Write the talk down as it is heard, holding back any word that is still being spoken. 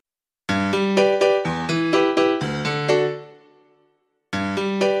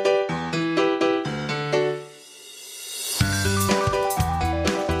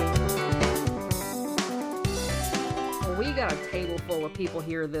people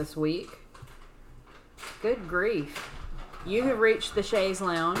here this week. Good grief. You have reached the Shays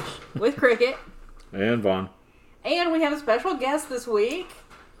Lounge with Cricket. And Vaughn. And we have a special guest this week.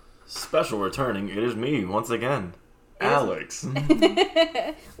 Special returning. It is me, once again. Alex.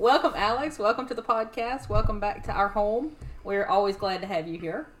 Welcome, Alex. Welcome to the podcast. Welcome back to our home. We're always glad to have you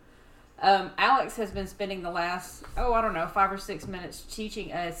here. Alex has been spending the last, 5 or 6 minutes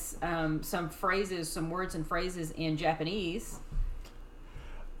teaching us some phrases, some words and phrases in Japanese.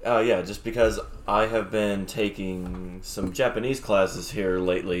 Yeah, just because I have been taking some Japanese classes here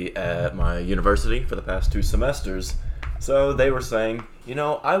lately at my university for the past 2 semesters. So they were saying,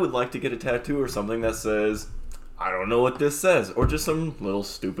 I would like to get a tattoo or something that says, I don't know what this says, or just some little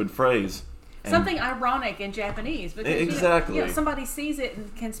stupid phrase. And something ironic in Japanese. Because, exactly. Somebody sees it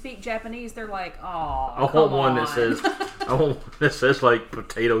and can speak Japanese, they're like, oh, I want one that says like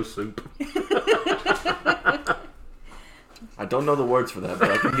potato soup. I don't know the words for that,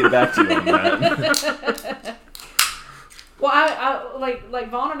 but I can get back to you on that. Well, I like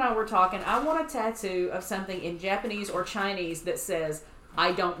Vaughn and I were talking. I want a tattoo of something in Japanese or Chinese that says,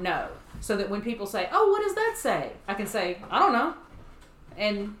 I don't know. So that when people say, oh, what does that say? I can say, I don't know.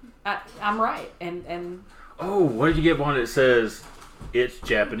 And I'm right. And oh, what did you get one that says it's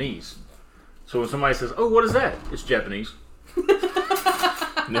Japanese? So when somebody says, oh, what is that? It's Japanese.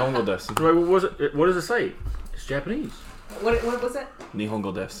 Nihongo desu. What does it say? It's Japanese. What was it?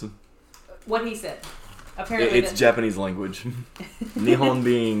 Nihongo desu. What he said. Apparently it's Japanese language. Nihon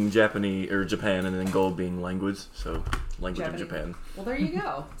being Japanese or Japan, and then go being language. So language Japanese. of Japan. Well, there you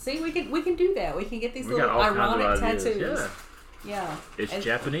go. See, we can do that. We can get these We little got all ironic kinds of ideas. tattoos. Yeah. It's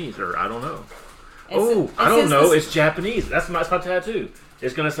Japanese, or I don't know. I don't know. It's Japanese. That's my tattoo.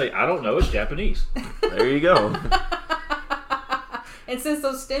 It's gonna say I don't know. It's Japanese. There you go. And since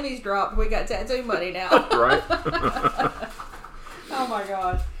those stimmies dropped, we got tattoo money now. Right. Oh my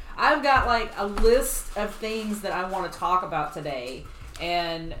gosh. I've got like a list of things that I want to talk about today,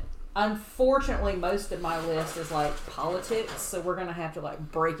 and unfortunately most of my list is like politics, so we're gonna have to like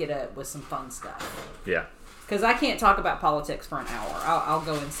break it up with some fun stuff. Yeah. Because I can't talk about politics for an hour. I'll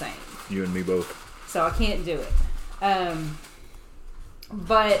go insane. You and me both. So I can't do it.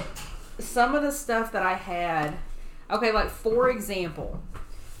 But some of the stuff that I had, like for example,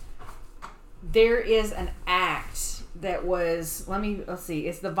 there is an act that was, let's see,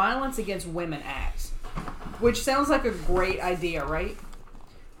 it's the Violence Against Women Act, which sounds like a great idea, right?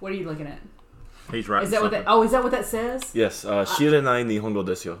 What are you looking at? He's right. Is that what that says? Yes, shirenai nihongo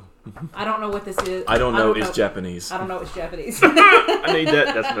desu yo. I don't know what this is. I don't know it's Japanese. I don't know it's Japanese. I need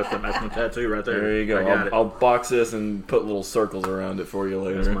that. That's my tattoo right there. There you go. I'll box this and put little circles around it for you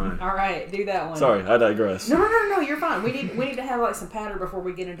later. That's mine. All right, do that one. Sorry, I digress. No, you're fine. We need to have like some pattern before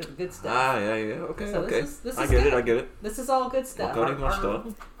we get into the good stuff. Okay, So okay. This is I get good. it, I get it. This is all good stuff.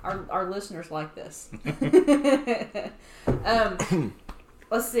 Our listeners like this.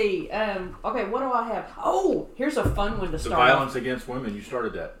 Let's see. Okay, what do I have? Oh, here's a fun one to The start. Violence Against Women. You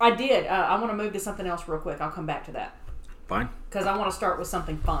started that. I did. I want to move to something else real quick. I'll come back to that. Fine. Because I want to start with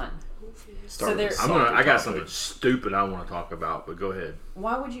something fun. I got something stupid I want to talk about, but go ahead.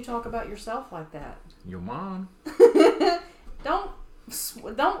 Why would you talk about yourself like that? Your mom. Don't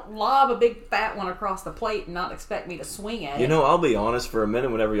lob a big fat one across the plate and not expect me to swing at it. I'll be honest, for a minute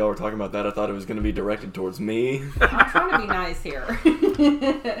whenever y'all were talking about that, I thought it was going to be directed towards me. I'm trying to be nice here.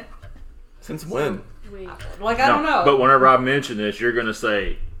 Since when? I don't know. But whenever I mention this, you're going to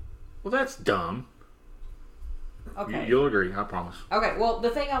say, well, that's dumb. Okay. You'll agree, I promise. Okay, well, the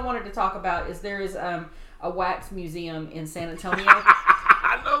thing I wanted to talk about is there is a wax museum in San Antonio.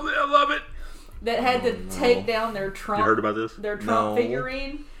 I know that. I love it. That had to take down their Trump. You heard about this? Their Trump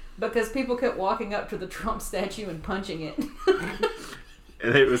figurine because people kept walking up to the Trump statue and punching it.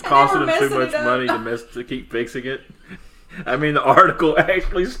 And it was costing them too much money to keep fixing it. I mean, the article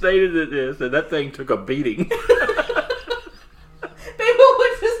actually stated that thing took a beating. People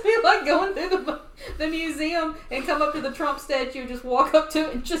would just be like going through the museum and come up to the Trump statue and just walk up to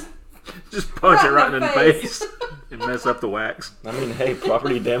it and just punch it right in the face and mess up the wax. I mean, hey,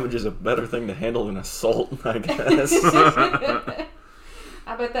 property damage is a better thing to handle than assault, I guess. I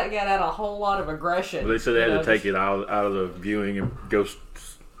bet that got out a whole lot of aggression. Well, they said they had to take it out of the viewing and go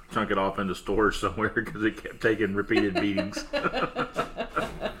chunk it off into storage somewhere because it kept taking repeated beatings.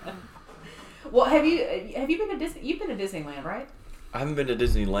 Well, have you been to Disney? You've been to Disneyland, right? I haven't been to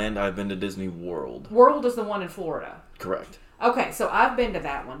Disneyland. I've been to Disney World. World is the one in Florida. Correct. Okay, so I've been to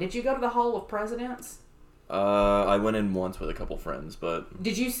that one. Did you go to the Hall of Presidents? I went in once with a couple friends, but...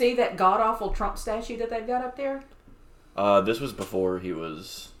 Did you see that god-awful Trump statue that they've got up there? This was before he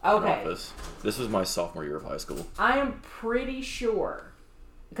was in office. This was my sophomore year of high school. I am pretty sure,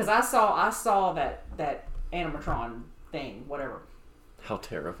 because I saw that animatron thing, whatever. How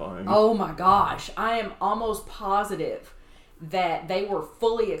terrifying. Oh my gosh. I am almost positive that they were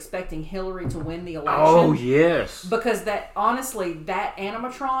fully expecting Hillary to win the election. Oh, yes. Because honestly, that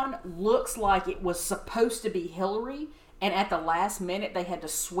animatron looks like it was supposed to be Hillary, and at the last minute they had to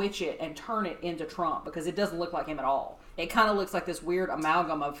switch it and turn it into Trump because it doesn't look like him at all. It kind of looks like this weird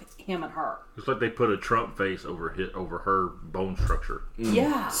amalgam of him and her. It's like they put a Trump face over her bone structure.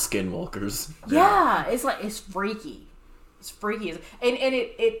 Yeah. Skinwalkers. Yeah. It's freaky. It's freaky. And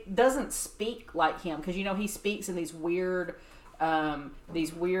it doesn't speak like him because, he speaks in these weird rambling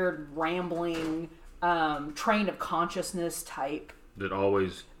train of consciousness type. That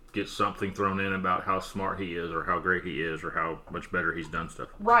always gets something thrown in about how smart he is or how great he is or how much better he's done stuff.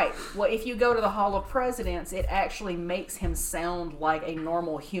 Right. Well, if you go to the Hall of Presidents, it actually makes him sound like a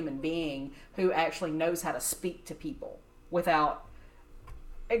normal human being who actually knows how to speak to people without...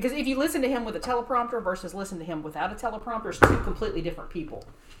 Because if you listen to him with a teleprompter versus listen to him without a teleprompter, it's two completely different people.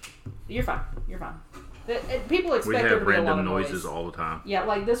 You're fine. People expect there to be a lot of noise. We have random noises all the time. Yeah,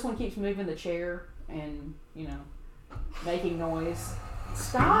 like this one keeps moving the chair and, making noise.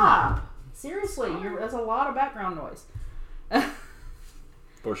 Stop! Seriously, that's a lot of background noise.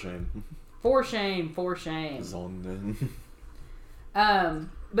 For shame. For shame.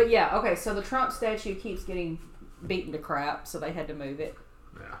 But yeah, okay, so the Trump statue keeps getting beaten to crap, so they had to move it.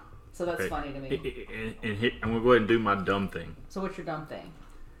 Yeah. So that's funny to me. I'm going to go ahead and do my dumb thing. So what's your dumb thing?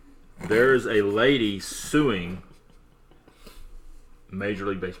 There's a lady suing Major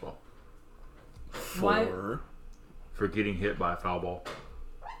League Baseball. For getting hit by a foul ball.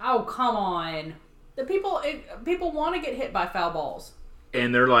 Oh, come on. The people want to get hit by foul balls.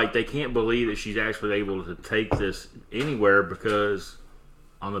 And they're like, they can't believe that she's actually able to take this anywhere because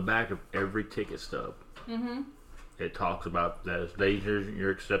on the back of every ticket stub, it talks about that as danger,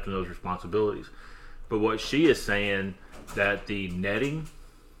 you're accepting those responsibilities. But what she is saying, that the netting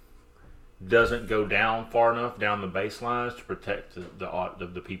doesn't go down far enough down the baselines to protect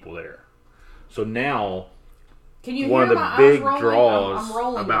the people there. So now... One of the big draws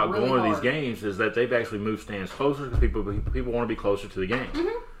about really going to these games is that they've actually moved stands closer because people want to be closer to the game.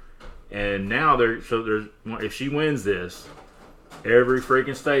 And now if she wins this, every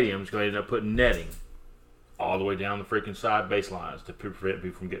freaking stadium is going to end up putting netting all the way down the freaking side baselines to prevent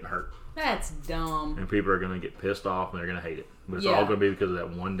people from getting hurt. That's dumb. And people are going to get pissed off and they're going to hate it. But it's all going to be because of that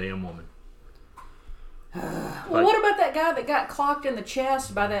one damn woman. Well, what about that guy that got clocked in the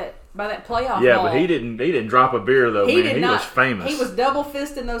chest by that playoff Yeah, ball? but he didn't drop a beer though, man. He was famous. He was double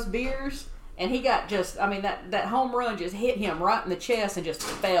fisting those beers, and he got that home run just hit him right in the chest and just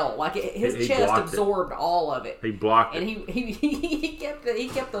fell. Like his chest absorbed all of it. He blocked it. And he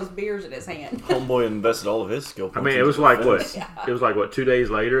kept those beers in his hand. Homeboy invested all of his skill. I mean, it was like what? Yeah. It was like what? 2 days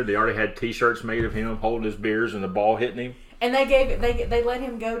later, they already had T-shirts made of him holding his beers and the ball hitting him. And they let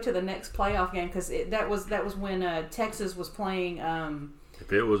him go to the next playoff game because that was when Texas was playing.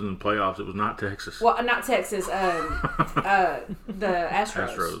 If it was in the playoffs, it was not Texas. Well, not Texas. The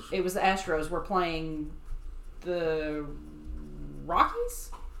Astros. It was the Astros were playing the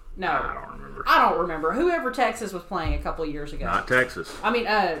Rockies. No, I don't remember. Whoever Texas was playing a couple of years ago. Not Texas. I mean,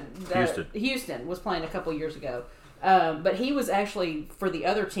 Houston was playing a couple of years ago. But he was actually for the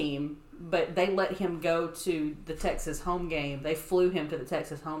other team. But they let him go to the Texas home game. They flew him to the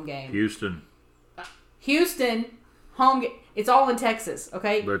Texas home game. Houston home game. It's all in Texas,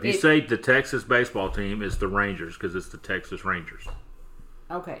 okay? But if you say the Texas baseball team, it's the Rangers because it's the Texas Rangers.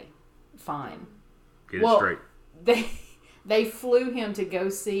 Okay, fine. Get it straight. They flew him to go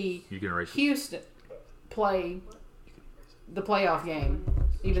see Houston play the playoff game,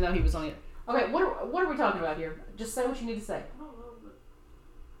 even though he was on it. Okay, what are we talking about here? Just say what you need to say.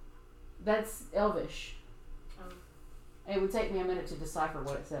 That's Elvish. It would take me a minute to decipher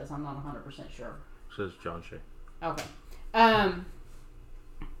what it says. I'm not 100% sure. It says John Shea. Okay.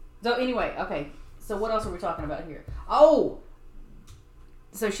 So anyway, okay. So what else are we talking about here? Oh!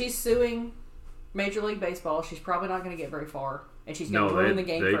 So she's suing Major League Baseball. She's probably not going to get very far. And she's going to ruin the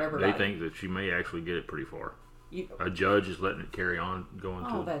game for everybody. They think that she may actually get it pretty far. A judge is letting it carry on going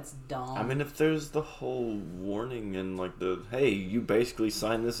to. Oh, that's dumb. I mean, if there's the whole warning and hey, you basically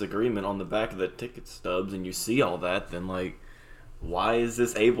signed this agreement on the back of the ticket stubs and you see all that, then why is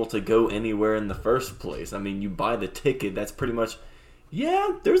this able to go anywhere in the first place? I mean, you buy the ticket, that's pretty much,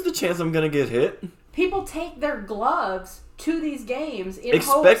 there's the chance I'm going to get hit. People take their gloves to these games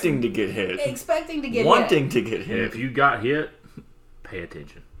expecting to get hit. Wanting to get hit. If you got hit, pay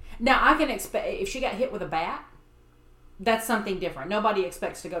attention. Now, I can expect, if she got hit with a bat, That's something different. Nobody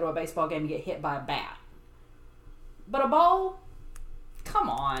expects to go to a baseball game and get hit by a bat. But a ball? Come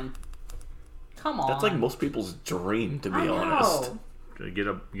on. That's like most people's dream, to be honest. To get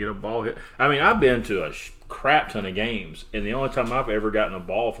a ball hit. I mean, I've been to a crap ton of games, and the only time I've ever gotten a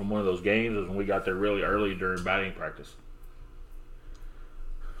ball from one of those games is when we got there really early during batting practice.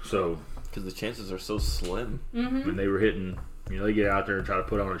 So, because the chances are so slim. And they were hitting, they get out there and try to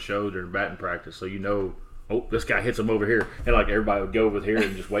put on a show during batting practice, so this guy hits him over here, and like everybody would go over here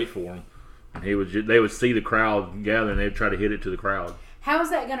and just wait for him, and they would see the crowd gather and they'd try to hit it to the crowd. How is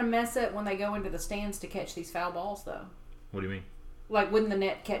that going to mess up when they go into the stands to catch these foul balls, though? What do you mean? Like, wouldn't the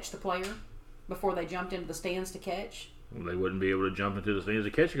net catch the player before they jumped into the stands to catch? Well, they wouldn't be able to jump into the stands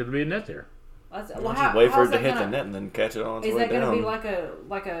to catch it because there'd be a net there. Just wait for it to hit the net and then catch it on its way down. Is that going to be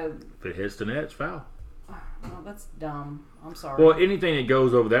like a... If it hits the net, it's foul. Oh, that's dumb. I'm sorry. Well, anything that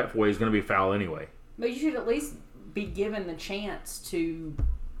goes over that way is going to be foul anyway. But you should at least be given the chance to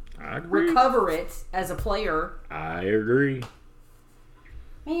recover it as a player. I agree.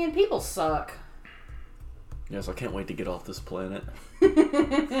 Man, people suck. Yes, I can't wait to get off this planet.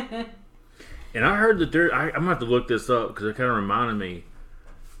 And I heard that I'm going to have to look this up because it kind of reminded me.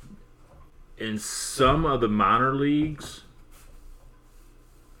 In some of the minor leagues,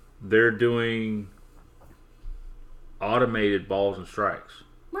 they're doing automated balls and strikes.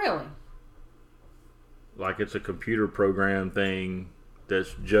 Really? Like it's a computer program thing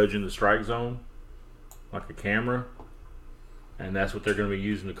that's judging the strike zone, like a camera. And that's what they're going to be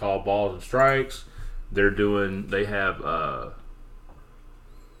using to call balls and strikes. They have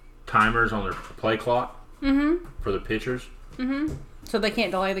timers on their play clock for the pitchers. So they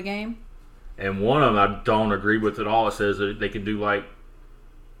can't delay the game? And one of them I don't agree with at all. It says that they can do like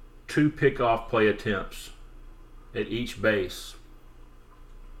 2 pickoff play attempts at each base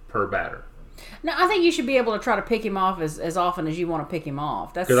per batter. No, I think you should be able to try to pick him off as often as you want to pick him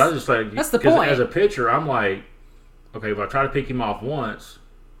off. That's the point. As a pitcher, I'm like, okay, if I try to pick him off once,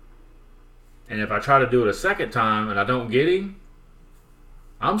 and if I try to do it a second time and I don't get him,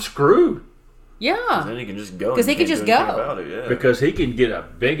 I'm screwed. Yeah. Then he can just go. Because he can just go. About it, yeah. Because he can get a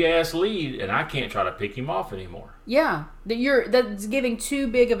big-ass lead, and I can't try to pick him off anymore. Yeah. That's giving too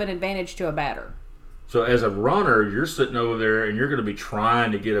big of an advantage to a batter. So as a runner, you're sitting over there, and you're going to be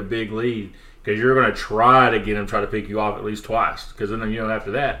trying to get a big lead because you're going to try to get him try to pick you off at least twice. Because then,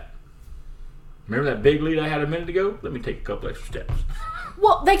 after that, remember that big lead I had a minute ago? Let me take a couple extra steps.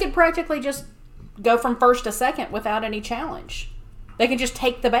 Well, they could practically just go from first to second without any challenge. They can just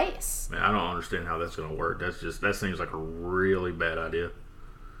take the base. Man, I don't understand how that's going to work. That seems like a really bad idea.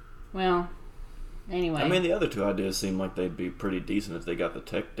 Well, anyway. I mean, the other two ideas seem like they'd be pretty decent if they got the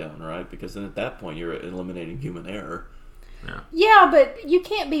tech down right, because then at that point you're eliminating human error. Yeah, but you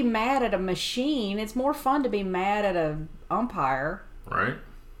can't be mad at a machine. It's more fun to be mad at an umpire. Right.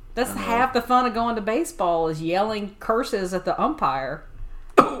 That's half the fun of going to baseball is yelling curses at the umpire.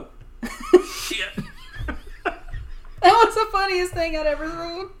 Oh, shit. That was the funniest thing I'd ever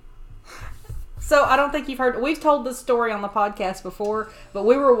seen. So I don't think you've heard. We've told this story on the podcast before, but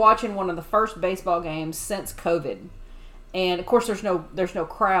we were watching one of the first baseball games since COVID, and of course there's no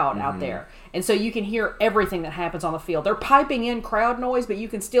crowd out there, and so you can hear everything that happens on the field. They're piping in crowd noise, but you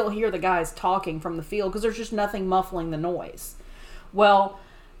can still hear the guys talking from the field because there's just nothing muffling the noise. Well,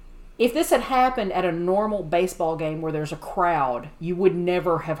 if this had happened at a normal baseball game where there's a crowd, you would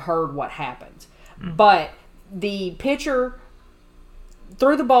never have heard what happened. But the pitcher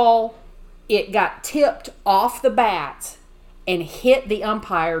threw the ball, it got tipped off the bat and hit the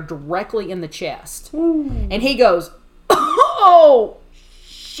umpire directly in the chest. Ooh. And he goes, "Oh,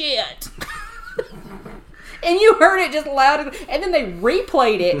 shit." And you heard it just loud, and then they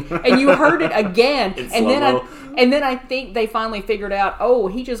replayed it, and you heard it again. And then I think they finally figured out, oh,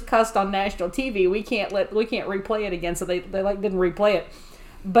 he just cussed on national TV. We can't replay it again, so they didn't replay it.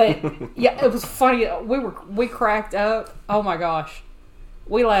 But yeah, it was funny. We cracked up. Oh my gosh,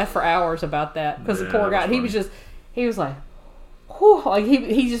 we laughed for hours about that because the poor guy. He was like, whew, like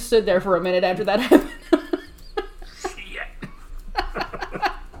he just stood there for a minute after that happened.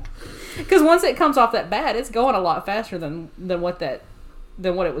 Because once it comes off that bat, it's going a lot faster than what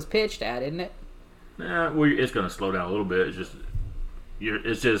it was pitched at, isn't it? Nah, well, it's going to slow down a little bit.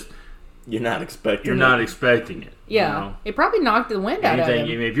 It's just you're not expecting. You're not expecting it. Yeah, it probably knocked the wind out of him.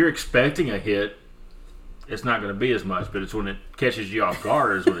 If you're expecting a hit, it's not going to be as much. But it's when it catches you off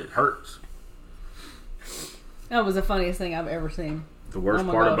guard is when it hurts. That was the funniest thing I've ever seen. The worst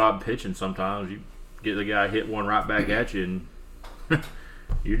part about pitching, sometimes you get the guy hit one right back at you, and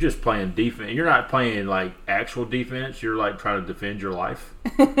you're just playing defense. You're not playing like actual defense. You're like trying to defend your life.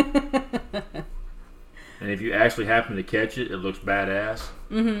 And if you actually happen to catch it, it looks badass.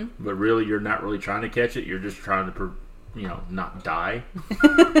 Mm-hmm. But really, you're not really trying to catch it. You're just trying to, not die.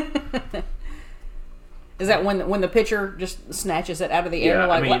 Is that when the pitcher just snatches it out of the air? Yeah,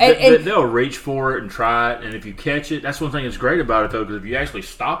 like, they'll reach for it and try it. And if you catch it, that's one thing that's great about it, though, because if you actually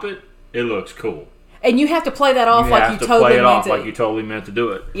stop it, it looks cool. And you have to play that off like you totally meant to do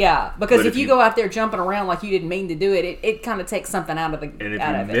it. Yeah, because if you go out there jumping around like you didn't mean to do it, it kind of takes something out of the. And if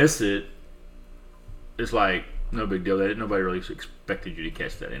you miss it, it's like no big deal. Nobody really expected you to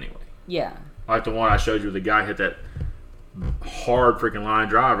catch that anyway. Yeah. Like the one I showed you, the guy hit that hard freaking line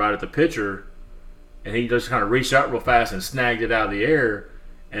drive right at the pitcher, and he just kind of reached out real fast and snagged it out of the air,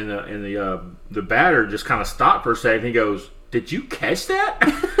 and the batter just kind of stopped for a second. He goes, "Did you catch that?"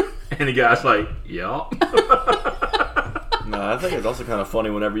 And the guy's like, "Yeah." No, I think it's also kind of funny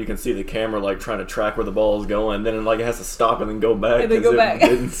whenever you can see the camera like trying to track where the ball is going, then it has to stop and then go back because it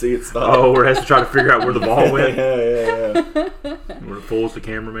didn't see it stop. Oh, or it has to try to figure out where the ball went. Yeah. Where it fools the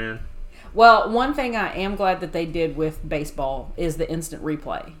cameraman. Well, one thing I am glad that they did with baseball is the instant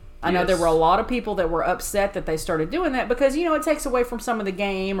replay. I know there were a lot of people that were upset that they started doing that because, it takes away from some of the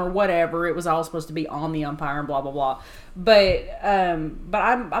game or whatever. It was all supposed to be on the umpire and blah, blah, blah. But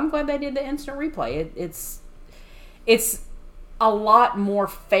I'm glad they did the instant replay. It's a lot more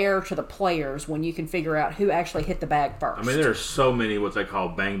fair to the players when you can figure out who actually hit the bag first. I mean, there's so many what they call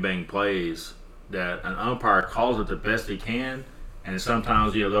bang-bang plays that an umpire calls it the best he can, and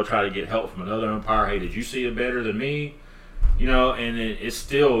sometimes, they'll try to get help from another umpire. Hey, did you see it better than me? And it's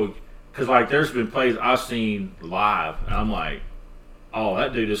still, because there's been plays I've seen live, and I'm like, oh,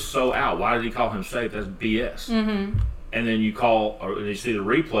 that dude is so out. Why did he call him safe? That's BS. Mm-hmm. And then you see the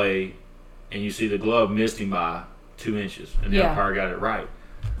replay, and you see the glove missed him by 2 inches, and the umpire got it right.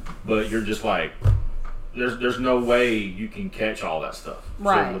 But you're just like, there's no way you can catch all that stuff.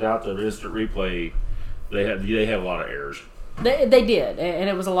 Right. So without the instant replay, they have a lot of errors. They did, and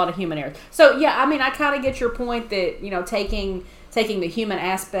it was a lot of human errors. So yeah, I mean, I kind of get your point that taking the human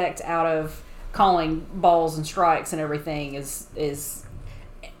aspect out of calling balls and strikes and everything is. It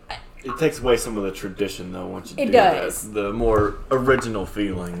takes away some of the tradition, though. Once you do that, the more original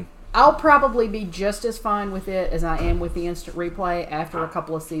feeling. I'll probably be just as fine with it as I am with the instant replay. After a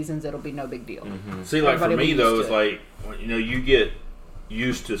couple of seasons, it'll be no big deal. Mm-hmm. See, for me though, it's like you get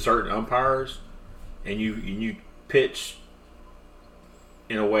used to certain umpires, and you pitch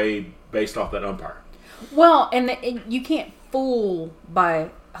in a way based off that umpire. Well, and you can't fool by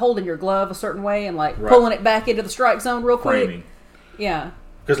holding your glove a certain way and pulling it back into the strike zone real quick. Framing. Yeah.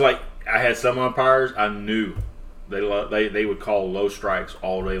 Because I had some umpires I knew they would call low strikes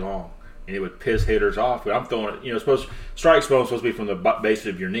all day long, and it would piss hitters off. But I'm throwing it. Strike's supposed to be from the base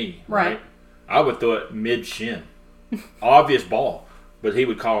of your knee, right? I would throw it mid shin, obvious ball, but he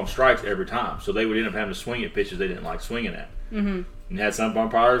would call them strikes every time. So they would end up having to swing at pitches they didn't like swinging at. Mm-hmm. And had some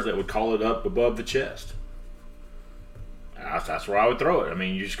umpires that would call it up above the chest. And that's where I would throw it. I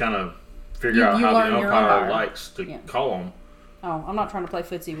mean, you just kind of figure out how the umpire likes to call them. Oh, I'm not trying to play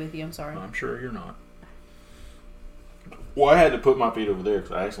footsie with you. I'm sorry. I'm sure you're not. Well, I had to put my feet over there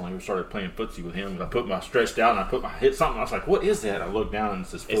because I accidentally started playing footsie with him. I put my stretched out and I hit something. I was like, "What is that?" I looked down and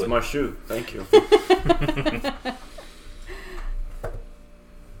it's his foot. It's my shoe. Thank you.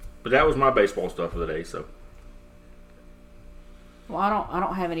 But that was my baseball stuff for the day. So. Well, I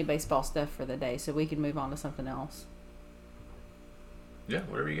don't have any baseball stuff for the day, so we can move on to something else. Yeah,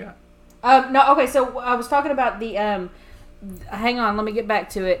 whatever you got. No, okay. So I was talking about the. Hang on, let me get back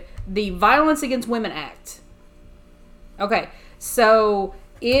to it. The Violence Against Women Act. Okay, so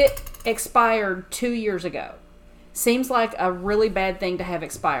it expired 2 years ago. Seems like a really bad thing to have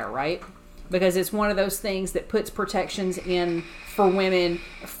expire, right? Because it's one of those things that puts protections in for women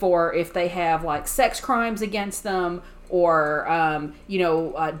for if they have sex crimes against them or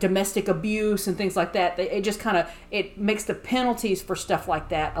domestic abuse and things like that. It just it makes the penalties for stuff like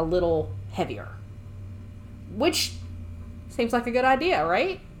that a little heavier, which seems like a good idea,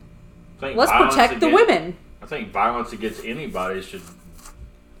 right? Let's protect the women. I think violence against anybody should.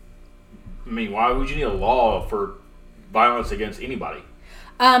 I mean, why would you need a law for violence against anybody?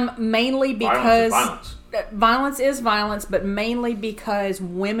 Mainly because violence is violence, but mainly because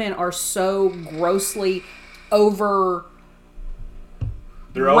women are so grossly represented.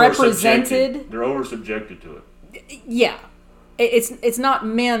 They're over subjected to it. Yeah, it's not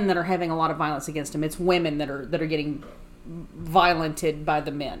men that are having a lot of violence against them. It's women that are getting violented by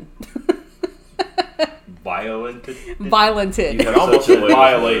the men. Violented. You almost said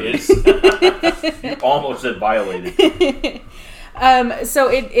violated. You almost said violated. So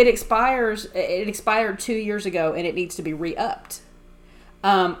it expires. It expired 2 years ago, and it needs to be re-upped.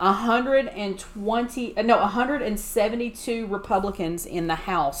 172 Republicans in the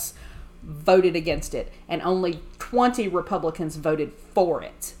House voted against it, and only 20 Republicans voted for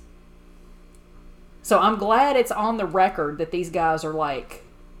it. So I'm glad it's on the record that these guys are like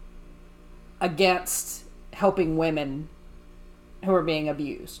against helping women who are being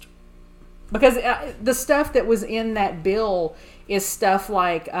abused. Because the stuff that was in that bill is stuff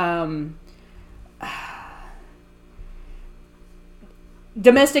like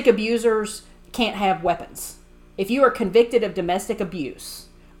domestic abusers can't have weapons. If you are convicted of domestic abuse,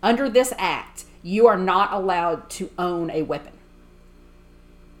 under this act, you are not allowed to own a weapon.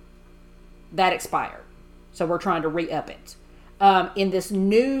 That expired. So we're trying to re-up it. In this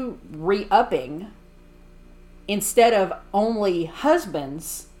new re-upping, instead of only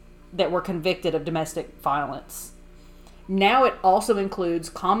husbands that were convicted of domestic violence, now it also includes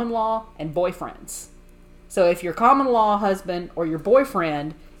common law and boyfriends. So if your common law husband or your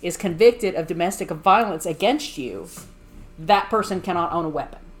boyfriend is convicted of domestic violence against you, that person cannot own a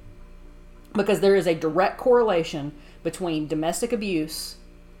weapon. Because there is a direct correlation between domestic abuse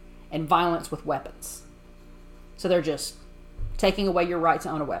and violence with weapons. So they're just taking away your right to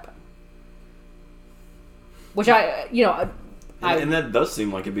own a weapon. Which and that does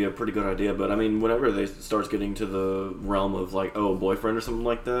seem like it'd be a pretty good idea, but I mean, whenever it starts getting to the realm of like, oh, boyfriend or something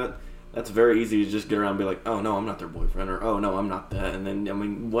like that, that's very easy to just get around and be like, oh, no, I'm not their boyfriend, or oh, no, I'm not that. And then, I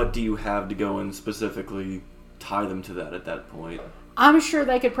mean, what do you have to go and specifically tie them to that at that point? I'm sure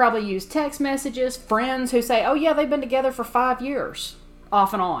they could probably use text messages, friends who say, oh, yeah, they've been together for 5 years,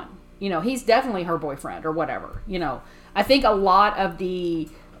 off and on. He's definitely her boyfriend or whatever. I think a lot of the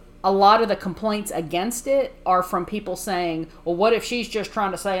complaints against it are from people saying, well, what if she's just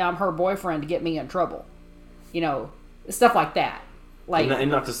trying to say I'm her boyfriend to get me in trouble? Stuff like that. Like,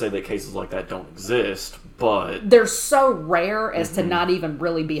 and not to say that cases like that don't exist, but they're so rare as to not even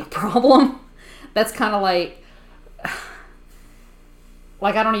really be a problem. That's kind of like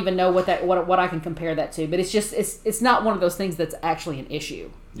I don't even know what I can compare that to, but it's just it's not one of those things that's actually an issue.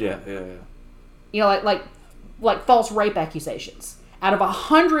 Yeah. Like false rape accusations. Out of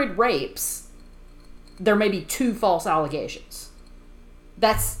 100 rapes, there may be 2 false allegations.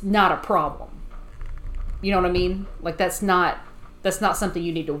 That's not a problem. You know what I mean? Like that's not something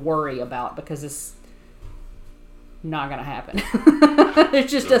you need to worry about because it's not going to happen.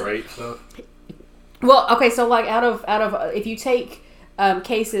 It's just the rape stuff. Well, okay, so like out of if you take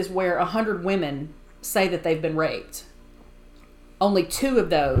cases where 100 women say that they've been raped, only 2 of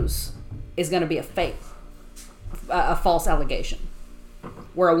those is going to be a false allegation,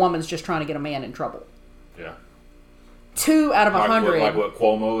 where a woman's just trying to get a man in trouble. Yeah. 2 out of 100. Like what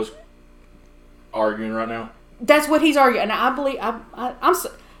Cuomo is arguing right now. That's what he's arguing, and I believe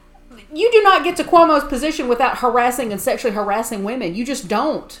you do not get to Cuomo's position without harassing and sexually harassing women. You just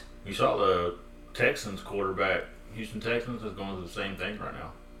don't. You saw the Texans quarterback, Houston Texans, is going through the same thing right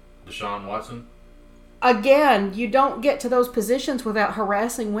now. Deshaun Watson. Again, you don't get to those positions without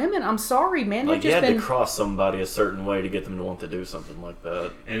harassing women. I'm sorry, man. Like, you had to cross somebody a certain way to get them to want to do something like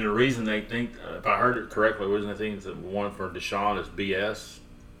that. And the reason they think, if I heard it correctly, wasn't the thing that one for Deshaun is BS,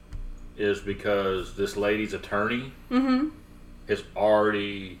 is because this lady's attorney has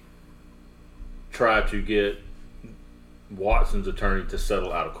already tried to get Watson's attorney to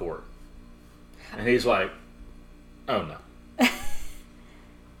settle out of court. And he's like, oh no.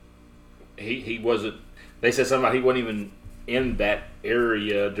 He wasn't. They said something about he wasn't even in that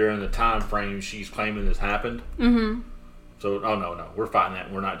area during the time frame she's claiming this happened. Mm-hmm. So, oh no, we're fighting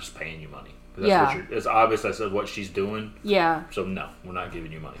that. We're not just paying you money. It's obvious that's what she's doing. Yeah. So no, we're not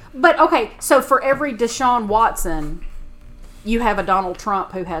giving you money. But okay, so for every Deshaun Watson, you have a Donald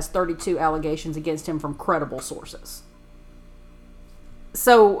Trump who has 32 allegations against him from credible sources.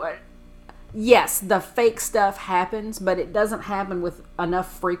 So, yes, the fake stuff happens, but it doesn't happen with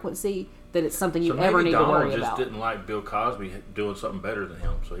enough frequency that it's something you ever need to worry about. Donald just didn't like Bill Cosby doing something better than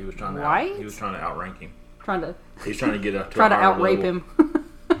him, so he was trying to outrank him. He's trying to get up to try to outrape him.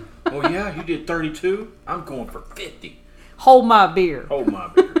 Oh yeah, you did 32. I'm going for 50. Hold my beer. Hold my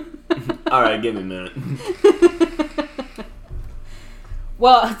beer. All right, give me a minute.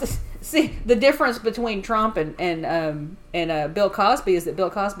 Well, see, the difference between Trump and Bill Cosby is that Bill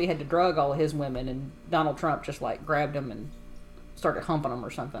Cosby had to drug all of his women, and Donald Trump just like grabbed them and started humping them or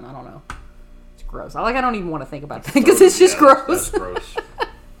something. I don't know. It's gross. I don't even want to think about that because it's just gross. That's gross.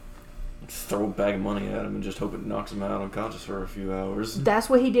 Throw a bag of money at him and just hope it knocks him out unconscious for a few hours. That's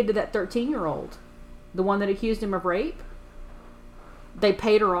what he did to that 13-year-old. The one that accused him of rape. They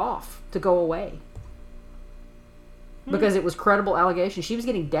paid her off to go away. Because it was credible allegations. She was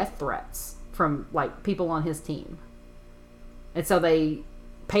getting death threats from like people on his team. And so they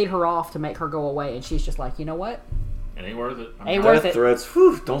paid her off to make her go away, and she's just like, you know what? It ain't worth it. Ain't worth it. Threats.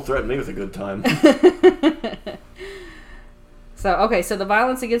 Whew, don't threaten me with a good time. So the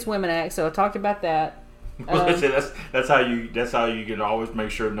Violence Against Women Act. So I talked about that. That's how you can always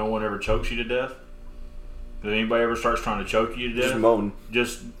make sure no one ever chokes you to death. If anybody ever starts trying to choke you to death, Just moan.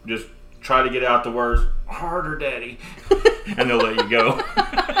 Just try to get out the words "harder, daddy," and they'll let you go.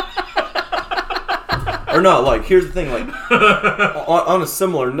 Or no, like here's the thing, like on a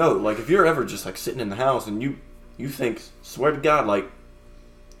similar note, like if you're ever just like sitting in the house and you think, swear to God, like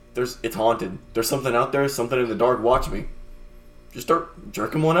it's haunted. There's something out there, something in the dark. Watch me. Just start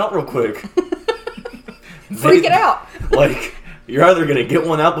jerking one out real quick. Freak it out. Like you're either gonna get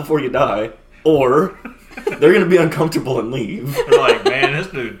one out before you die, or they're gonna be uncomfortable and leave. They're like, man, this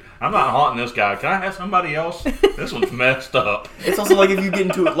dude, I'm not haunting this guy. Can I have somebody else? This one's messed up. It's also like if you get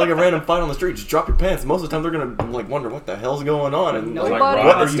into like a random fight on the street, just drop your pants. Most of the time, they're gonna like wonder what the hell's going on, and Nobody like, what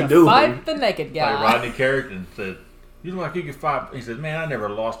are wants you to doing? fight the naked guy. Like Rodney Carrington said, "You look like you could fight." He said, "Man, I never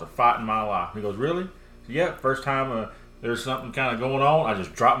lost a fight in my life." He goes, "Really?" "Yeah, first time there's something kind of going on, I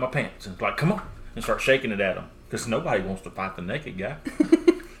just drop my pants and it's like, come on," and start shaking it at him because nobody wants to fight the naked guy.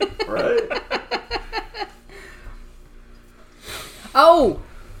 Right? Oh,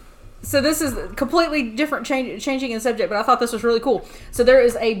 so this is completely different, changing in subject, but I thought this was really cool. So there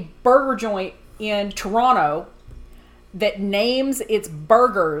is a burger joint in Toronto that names its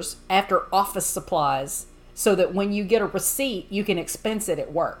burgers after office supplies so that when you get a receipt, you can expense it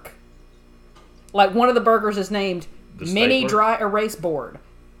at work. Like one of the burgers is named Mini Dry Erase Board,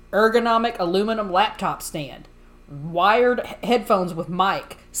 Ergonomic Aluminum Laptop Stand, Wired Headphones with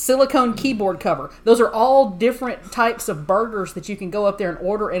mic, Silicone Keyboard Cover. Those are all different types of burgers that you can go up there and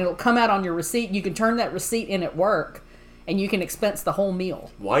order, and it'll come out on your receipt. You can turn that receipt in at work, and you can expense the whole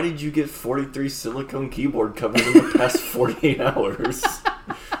meal. Why did you get 43 silicone keyboard covers in the past 48 hours?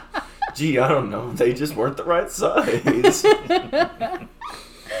 Gee, I don't know. They just weren't the right size.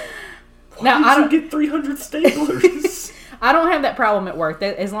 Why did you get 300 staplers? I don't have that problem at work.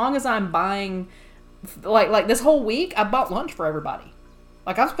 As long as I'm buying, like this whole week, I bought lunch for everybody.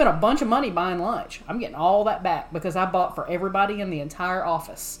 Like I've spent a bunch of money buying lunch. I'm getting all that back because I bought for everybody in the entire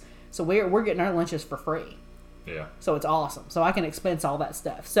office. So we're getting our lunches for free. Yeah. So it's awesome. So I can expense all that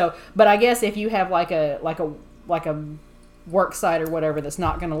stuff. So, but I guess if you have like a work site or whatever that's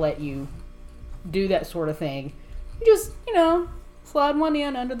not going to let you do that sort of thing, you just slide one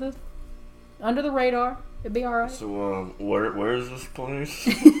in under the radar. It'd be all right. So where is this place?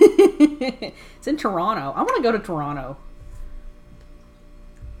 It's in Toronto. I want to go to Toronto.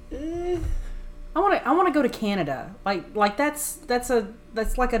 I want to go to Canada. Like that's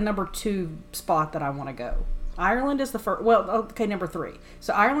like a number 2 spot that I want to go. Ireland is the first. Well, okay, number 3.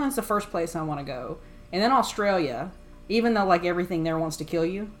 So Ireland's the first place I want to go, and then Australia. Even though like everything there wants to kill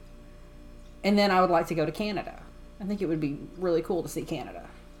you, and then I would like to go to Canada. I think it would be really cool to see Canada.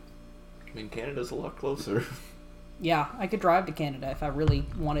 I mean, Canada's a lot closer. Yeah, I could drive to Canada if I really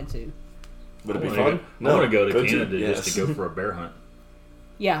wanted to. Would it be fun? I want to go to Canada just to go for a bear hunt.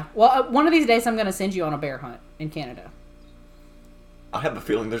 Yeah. Well, one of these days I'm going to send you on a bear hunt in Canada. I have a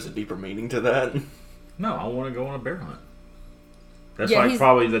feeling there's a deeper meaning to that. No, I want to go on a bear hunt. That's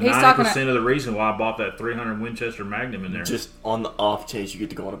probably the 90% of the reason why I bought that 300 Winchester Magnum in there. Just on the off chance you get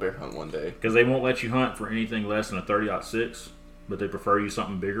to go on a bear hunt one day. Because they won't let you hunt for anything less than a 30-06, but they prefer you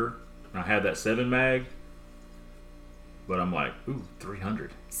something bigger. And I had that 7 mag, but I'm like, ooh,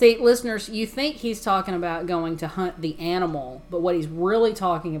 300. See, listeners, you think he's talking about going to hunt the animal, but what he's really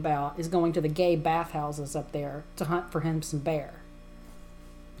talking about is going to the gay bathhouses up there to hunt for him some bear.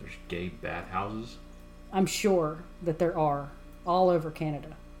 There's gay bathhouses? I'm sure that there are all over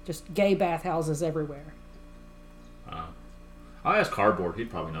Canada. Just gay bathhouses everywhere. I'll ask Cardboard. He'd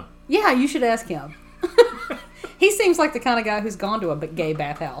probably know. Yeah, you should ask him. He seems like the kind of guy who's gone to a gay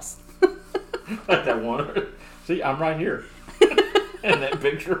bathhouse. Like that one. See, I'm right here. In that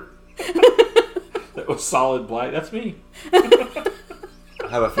picture. That was solid black. That's me. I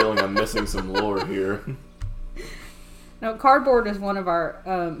have a feeling I'm missing some lore here. No, Cardboard is one of our...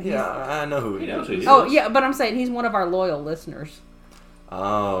 yeah, I know who he is. Oh, yeah, but I'm saying he's one of our loyal listeners.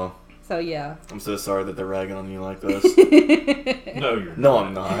 Oh. So, yeah. I'm so sorry that they're ragging on you like this. No, you're No,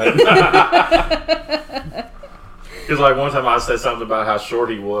 not. I'm not. Because like one time I said something about how short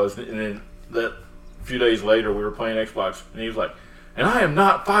he was, and then that few days later we were playing Xbox, and he was like, "And I am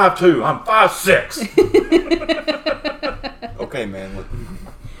not 5'2", I'm 5'6". Okay, man.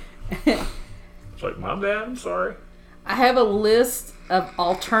 It's like, my bad, I'm sorry. I have a list of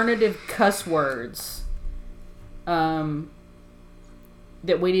alternative cuss words that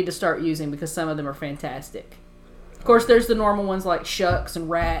we need to start using because some of them are fantastic. Of course, there's the normal ones like shucks and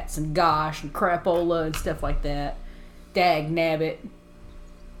rats and gosh and crapola and stuff like that. Dag nabbit.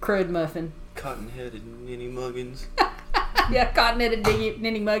 Crud muffin. Cotton-headed ninny muggins. Yeah, cotton-headed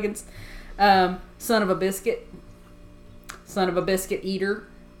ninny muggins. Son of a biscuit. Son of a biscuit eater.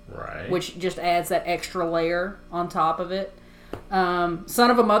 Right. Which just adds that extra layer on top of it.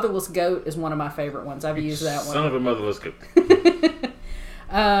 Son of a motherless goat is one of my favorite ones. I've used that one. Son of a motherless goat.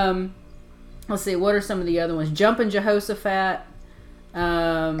 Let's see, what are some of the other ones? Jumpin' Jehoshaphat.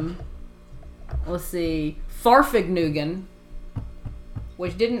 Let's see. Farfignugan.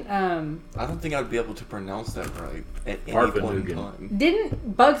 Which didn't... I don't think I'd be able to pronounce that right at any point in time.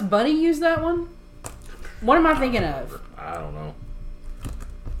 Didn't Bugs Bunny use that one? What am I thinking of? I don't know.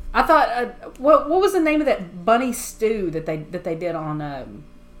 I thought... what was the name of that bunny stew that they did on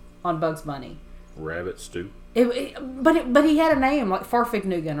Bugs Bunny? Rabbit stew? But he had a name, like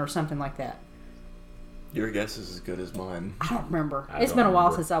Farfignugan or something like that. Your guess is as good as mine. I don't remember. It's been a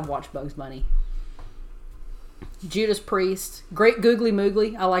while since I've watched Bugs Bunny. Judas Priest. Great Googly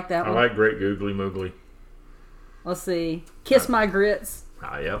Moogly. I like that one. I like Great Googly Moogly. Let's see. Kiss My Grits.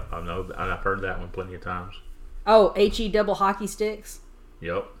 Yep, I know. I've heard that one plenty of times. Oh, HE double hockey sticks.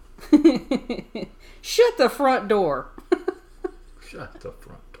 Yep. Shut the front door. Shut the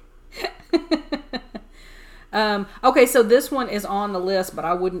front door. Okay, so this one is on the list, but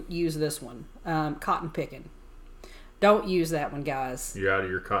I wouldn't use this one. Cotton picking. Don't use that one, guys. You're out of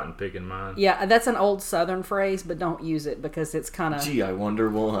your cotton picking mind? Yeah, that's an old Southern phrase, but don't use it because it's kind of... Gee, I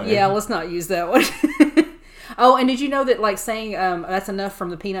wonder why. Yeah, let's not use that one. Oh, and did you know that, like, saying that's enough from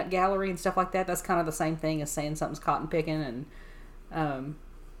the peanut gallery and stuff like that, that's kind of the same thing as saying something's cotton picking, and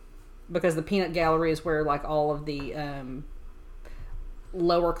because the peanut gallery is where, like, all of the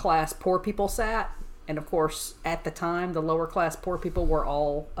lower class poor people sat, and of course, at the time, the lower class poor people were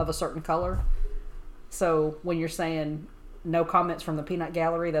all of a certain color. So when you're saying no comments from the peanut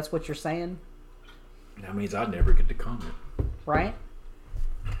gallery, that's what you're saying. That means I'd never get to comment. Right?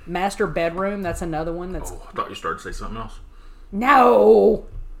 Master bedroom, that's another one. That's... Oh, I thought you started to say something else. No!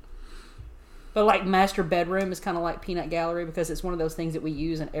 But like master bedroom is kind of like peanut gallery because it's one of those things that we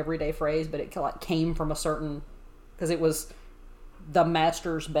use an everyday phrase, but it like came from a certain... Because it was the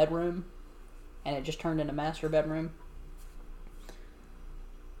master's bedroom, and it just turned into master bedroom.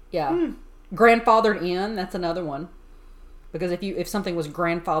 Yeah. Grandfathered in, that's another one. Because if something was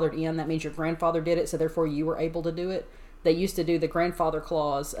grandfathered in, that means your grandfather did it, so therefore you were able to do it. They used to do the grandfather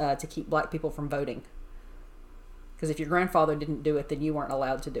clause to keep black people from voting. Because if your grandfather didn't do it, then you weren't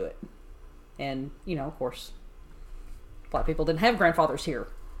allowed to do it. And, you know, of course, black people didn't have grandfathers here.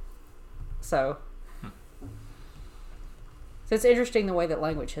 So it's interesting the way that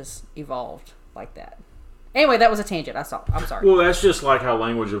language has evolved like that. Anyway, that was a tangent. I'm sorry. Well, that's just like how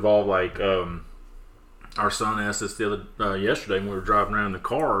language evolved. Like our son asked us yesterday when we were driving around in the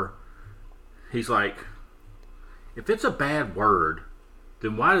car. He's like, if it's a bad word,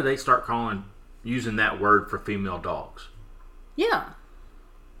 then why do they start using that word for female dogs? Yeah.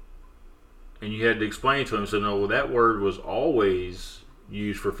 And you had to explain to him, so no, well, that word was always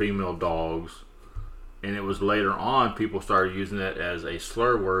used for female dogs, and it was later on people started using that as a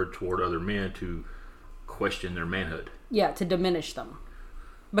slur word toward other men to question their manhood. Yeah, to diminish them.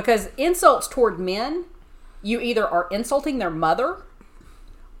 Because insults toward men, you either are insulting their mother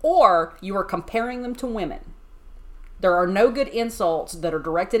or you are comparing them to women. There are no good insults that are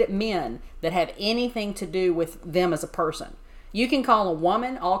directed at men that have anything to do with them as a person. You can call a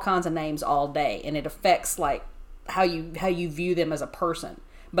woman all kinds of names all day, and it affects like how you view them as a person.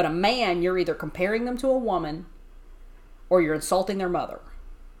 But a man, you're either comparing them to a woman or you're insulting their mother.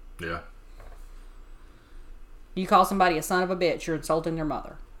 Yeah. You call somebody a son of a bitch, you're insulting their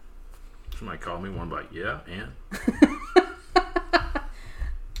mother. Somebody called me one, like, yeah, and?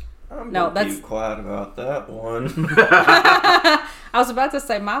 I'm gonna keep quiet about that one. I was about to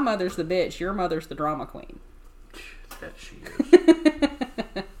say, my mother's the bitch, your mother's the drama queen. That she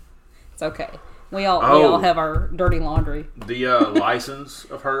is. It's okay. We all have our dirty laundry. The license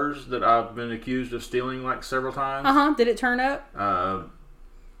of hers that I've been accused of stealing like several times. Did it turn up?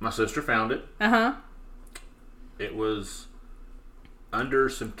 My sister found it. It was under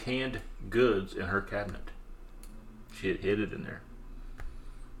some canned goods in her cabinet. She had hid it in there.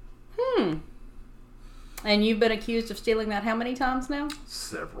 And you've been accused of stealing that how many times now?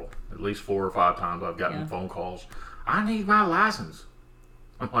 Several. At least 4 or 5 times I've gotten phone calls. I need my license.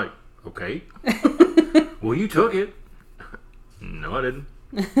 I'm like, okay. Well, you took it. No, I didn't.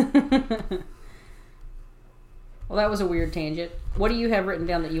 Well, that was a weird tangent. What do you have written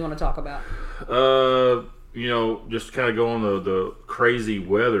down that you want to talk about? Just kind of go on the crazy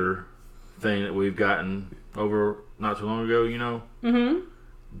weather thing that we've gotten over not too long ago,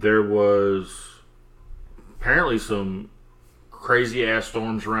 there was apparently some crazy ass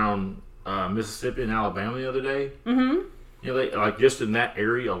storms around Mississippi and Alabama the other day. Like just in that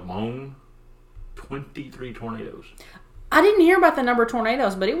area alone, 23 tornadoes. I didn't hear about the number of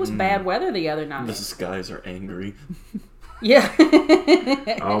tornadoes, but it was bad weather the other night. The skies are angry. Yeah.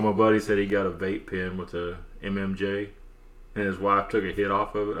 Oh, my buddy said he got a vape pen with a MMJ, and his wife took a hit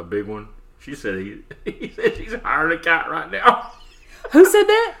off of it, a big one. She said he said she's hiring a cat right now. Who said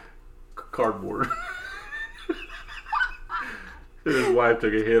that? Cardboard. His wife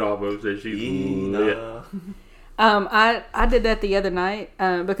took a hit off of it, said she's lit. I did that the other night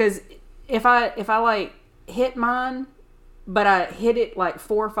because if I like hit mine, but I hit it like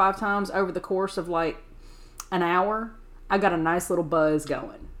 4 or 5 times over the course of like an hour, I got a nice little buzz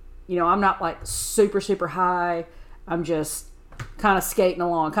going. I'm not like super, super high. I'm just kind of skating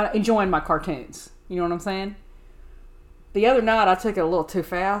along, kind of enjoying my cartoons. You know what I'm saying? The other night I took it a little too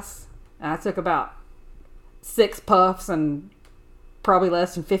fast, and I took about 6 puffs and probably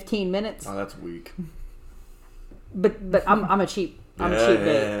less than 15 minutes. Oh, that's weak. But I'm a cheap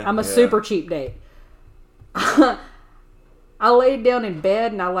date. I'm a super cheap date. I laid down in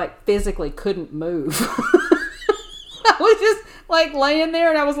bed and I like physically couldn't move. I was just like laying there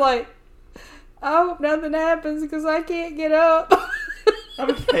and I was like, I hope nothing happens because I can't get up. I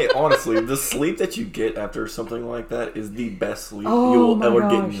mean, hey, honestly, the sleep that you get after something like that is the best sleep you'll ever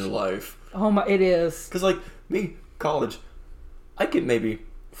get in your life. Oh my, it is. Because like me, college, I get maybe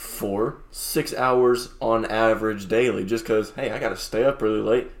 4-6 hours on average daily just because, hey, I got to stay up really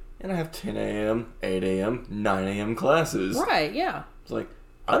late and I have 10 a.m., 8 a.m., 9 a.m. classes. Right, yeah. It's like,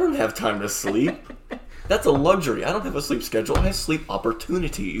 I don't have time to sleep. That's a luxury. I don't have a sleep schedule. I have sleep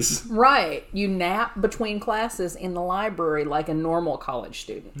opportunities. Right. You nap between classes in the library like a normal college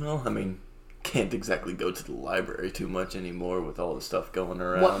student. Well, I mean, can't exactly go to the library too much anymore with all the stuff going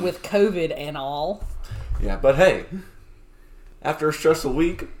around. What with COVID and all. Yeah, but hey, after a stressful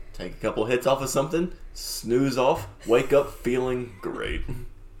week, take a couple hits off of something, snooze off, wake up feeling great.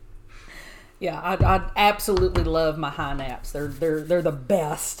 Yeah, I absolutely love my high naps. They're the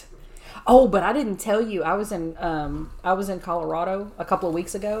best. Oh, but I didn't tell you I was in Colorado a couple of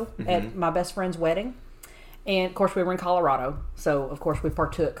weeks ago at my best friend's wedding, and of course we were in Colorado, so of course we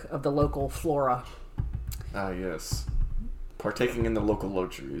partook of the local flora. Ah, yes, partaking in the local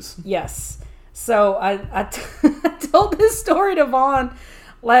luxuries. Yes, so I told this story to Vaughn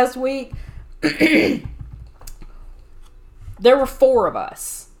last week. There were 4 of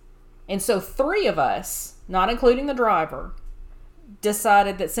us. And so 3 of us, not including the driver,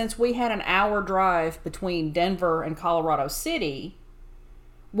 decided that since we had an hour drive between Denver and Colorado City,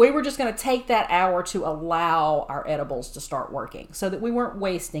 we were just going to take that hour to allow our edibles to start working so that we weren't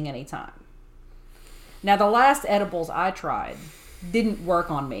wasting any time. Now, the last edibles I tried didn't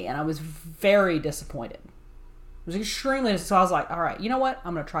work on me, and I was very disappointed. It was extremely disappointed. So I was like, all right, you know what?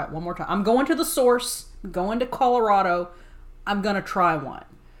 I'm going to try it one more time. I'm going to the source, going to Colorado. I'm going to try one.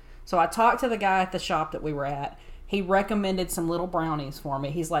 So I talked to the guy at the shop that we were at. He recommended some little brownies for me.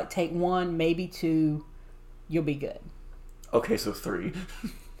 He's like, take 1, maybe 2, you'll be good. Okay, so 3.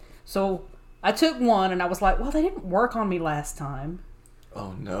 So I took 1 and I was like, well, they didn't work on me last time.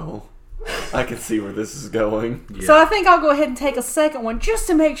 Oh no. I can see where this is going. Yeah. So I think I'll go ahead and take a second one just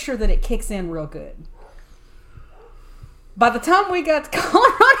to make sure that it kicks in real good. By the time we got to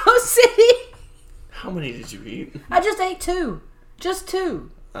Colorado City... How many did you eat? I just ate 2. Just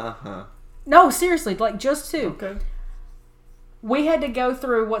 2. Uh-huh. No, seriously, like just 2. Okay. We had to go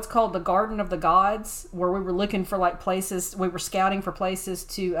through what's called the Garden of the Gods, where we were looking for like places. We were scouting for places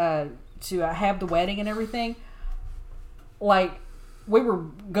to have the wedding and everything. Like we were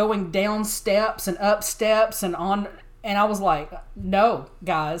going down steps and up steps and on, and I was like, "No,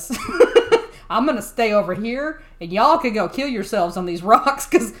 guys, I'm gonna stay over here, and y'all can go kill yourselves on these rocks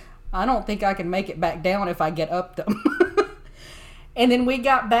because I don't think I can make it back down if I get up them." And then we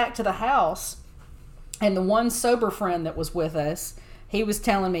got back to the house, and the one sober friend that was with us, he was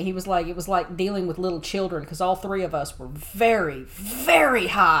telling me, he was like, it was like dealing with little children because all 3 of us were very, very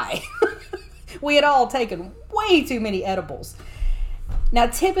high. We had all taken way too many edibles. Now,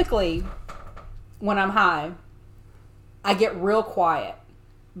 typically, when I'm high, I get real quiet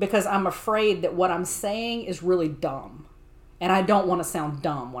because I'm afraid that what I'm saying is really dumb, and I don't want to sound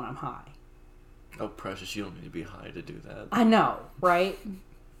dumb when I'm high. Oh, precious, you don't need to be high to do that. I know, right?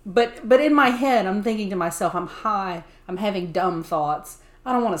 But in my head, I'm thinking to myself, I'm high, I'm having dumb thoughts.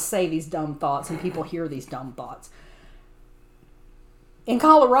 I don't want to say these dumb thoughts and people hear these dumb thoughts. In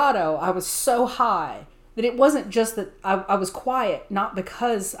Colorado, I was so high that it wasn't just that I was quiet, not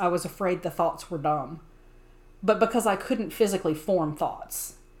because I was afraid the thoughts were dumb, but because I couldn't physically form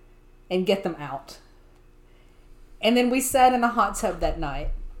thoughts and get them out. And then we sat in a hot tub that night.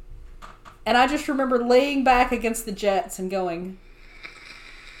 And I just remember laying back against the jets and going,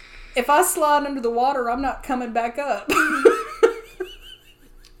 if I slide under the water, I'm not coming back up.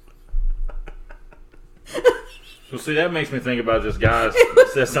 So see, that makes me think about this guy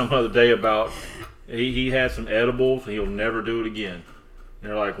said something the other day about he had some edibles and he'll never do it again. And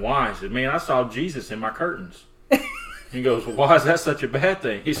they're like, why? He said, man, I saw Jesus in my curtains. He goes, well, why is that such a bad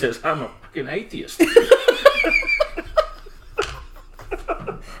thing? He says, I'm a fucking atheist.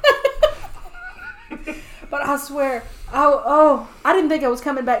 But I swear, I didn't think I was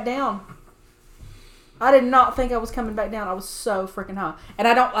coming back down. I did not think I was coming back down. I was so freaking high, and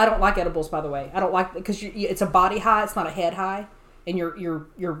I don't like edibles, by the way. I don't like because it's a body high. It's not a head high, and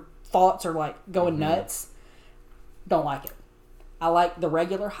your thoughts are like going nuts. Don't like it. I like the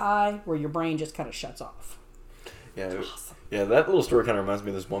regular high where your brain just kind of shuts off. Yeah, awesome. Yeah. That little story kind of reminds me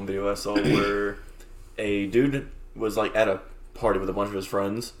of this one video I saw where a dude was like at a party with a bunch of his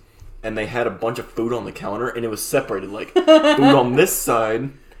friends, and they had a bunch of food on the counter, and it was separated like food on this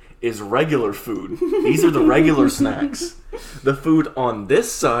side is regular food. These are the regular snacks. The food on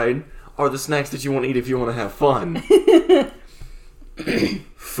this side are the snacks that you want to eat if you want to have fun.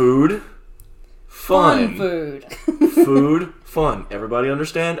 Food, fun. Food. Food, fun. Everybody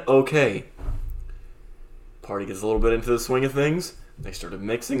understand? Okay. Party gets a little bit into the swing of things. They started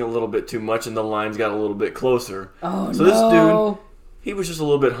mixing a little bit too much, and the lines got a little bit closer. Oh, so this dude, he was just a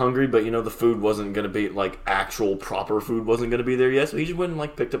little bit hungry, but the food wasn't going to be, like, actual proper food wasn't going to be there yet. So he just went and,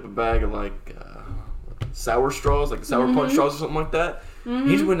 like, picked up a bag of, like, sour straws, like sour punch straws or something like that.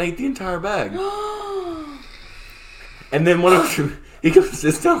 He just went and ate the entire bag. And then one of them, he goes and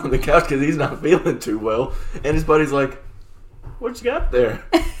sits down on the couch because he's not feeling too well. And his buddy's like, what you got there?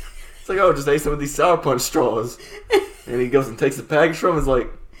 It's like, oh, just ate some of these sour punch straws. And he goes and takes the package from him and is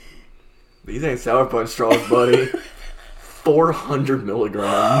like, these ain't sour punch straws, buddy. 400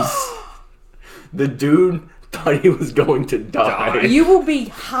 milligrams. The dude thought he was going to die. You will be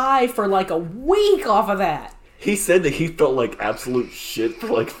high for like a week off of that. He said that he felt like absolute shit for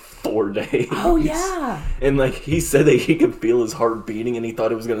like 4 days. Oh, yeah. And like he said that he could feel his heart beating and he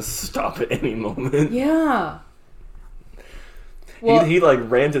thought it was going to stop at any moment. Yeah. Well, he like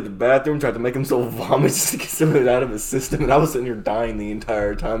ran to the bathroom, tried to make himself vomit just to get some of it out of his system. And I was sitting here dying the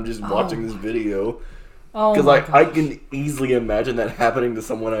entire time just watching this video. Oh, because like I can easily imagine that happening to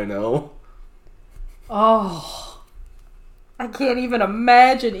someone I know. Oh, I can't even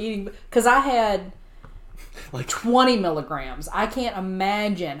imagine eating because I had like 20 milligrams. I can't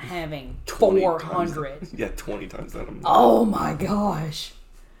imagine having 400. Yeah, 20 times that. Oh my gosh!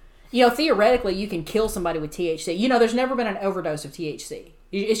 Theoretically, you can kill somebody with THC. There's never been an overdose of THC.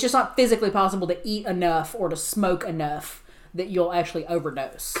 It's just not physically possible to eat enough or to smoke enough that you'll actually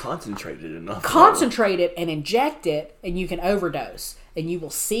overdose. Concentrated enough. Concentrate it and inject it, and you can overdose. And you will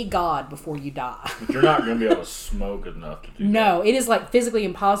see God before you die. But you're not going to be able to smoke enough to do that. No, it is like physically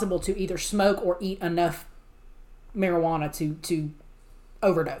impossible to either smoke or eat enough marijuana to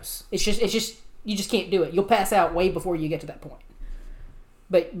overdose. It's just you just can't do it. You'll pass out way before you get to that point.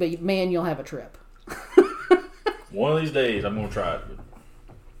 But man, you'll have a trip. One of these days, I'm going to try it.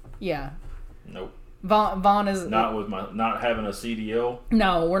 Yeah. Nope. Vaughn is not having a CDL.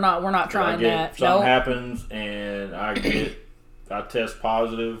 No, we're not trying that. Something happens and I test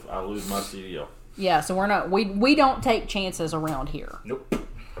positive, I lose my CDL. Yeah, so we're not. We don't take chances around here. Nope.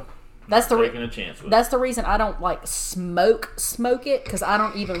 That's taking a chance with That's the reason I don't like smoke it because I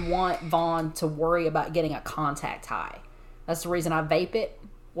don't even want Vaughn to worry about getting a contact high. That's the reason I vape it.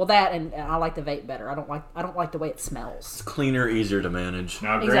 Well, that and I like the vape better. I don't like the way it smells. It's cleaner, easier to manage.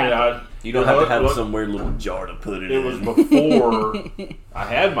 Now, granted, you don't have to have some weird little jar to put it in. It was before I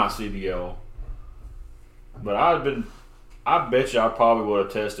had my CDL, but I bet you I probably would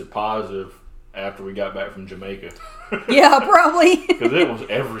have tested positive after we got back from Jamaica. Yeah, probably. Because it was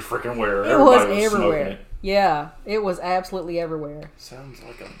every freaking where. It was everywhere. It. Yeah, it was absolutely everywhere. Sounds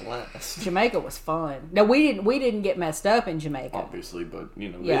like a blast. Jamaica was fun. No, we didn't get messed up in Jamaica. Obviously, but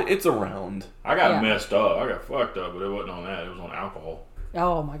it's around. I got messed up. I got fucked up, but it wasn't on that. It was on alcohol.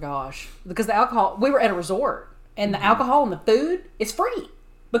 Oh my gosh! Because the alcohol, we were at a resort, and the alcohol and the food is free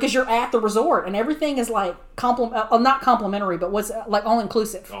because you're at the resort, and everything is like not complimentary, but what's like all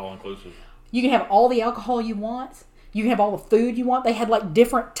inclusive. All inclusive. You can have all the alcohol you want. You can have all the food you want. They had like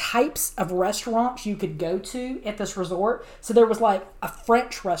different types of restaurants you could go to at this resort. So there was like a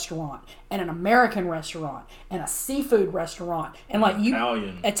French restaurant and an American restaurant and a seafood restaurant and like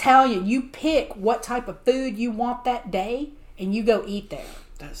Italian. You pick what type of food you want that day and you go eat there.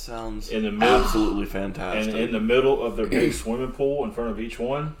 That sounds absolutely fantastic. And in the middle of their big swimming pool in front of each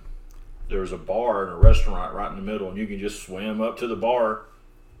one, there's a bar and a restaurant right in the middle, and you can just swim up to the bar,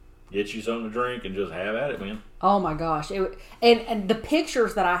 get you something to drink, and just have at it, man. Oh my gosh. And the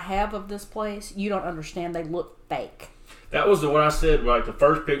pictures that I have of this place, you don't understand. They look fake. That was what I said. Like the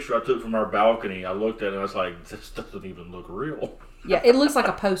first picture I took from our balcony, I looked at it and I was like, this doesn't even look real. Yeah, it looks like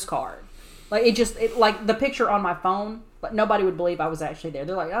a postcard. Like like the picture on my phone, but nobody would believe I was actually there.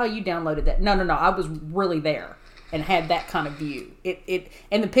 They're like, "Oh, you downloaded that?" No, I was really there and had that kind of view.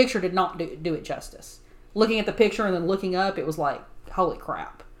 And the picture did not do it justice. Looking at the picture and then looking up, it was like, holy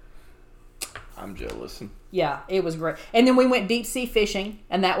crap. I'm jealous. Yeah, it was great. And then we went deep sea fishing,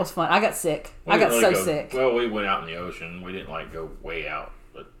 and that was fun. I got sick. I got so sick. Well, we went out in the ocean. We didn't like go way out,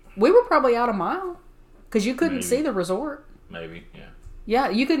 but we were probably out a mile because you couldn't see the resort. Maybe, yeah. Yeah,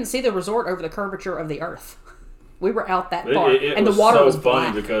 you couldn't see the resort over the curvature of the earth. We were out that far, and the water was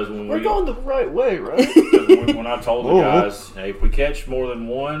funny black. because when we're going the right way, right? when I told the guys, hey, if we catch more than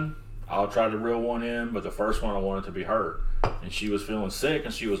one, I'll try to reel one in, but the first one I wanted to be her. And she was feeling sick,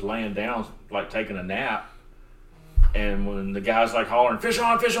 and she was laying down, like taking a nap. And when the guys like hollering, fish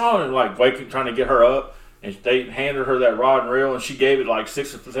on, and like waking, trying to get her up, and they handed her that rod and reel, and she gave it like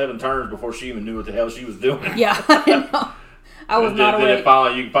 6 or 7 turns before she even knew what the hell she was doing. Yeah, I know. I was not awake.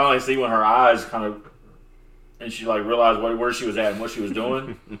 You can finally see when her eyes kind of, and she like realized where she was at and what she was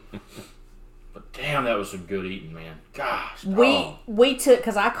doing. But damn, that was some good eating, man. Gosh. We took,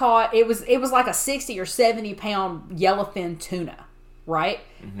 because I caught, it was like a 60 or 70 pound yellowfin tuna, right?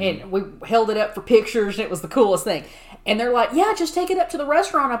 Mm-hmm. And we held it up for pictures, and it was the coolest thing. And they're like, yeah, just take it up to the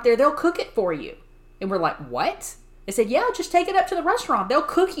restaurant up there. They'll cook it for you. And we're like, what? They said, yeah, just take it up to the restaurant. They'll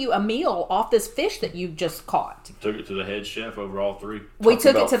cook you a meal off this fish that you just caught. Took it to the head chef over all three. We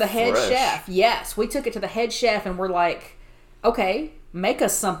took it to the head chef. Yes, we took it to the head chef, and we're like, okay, make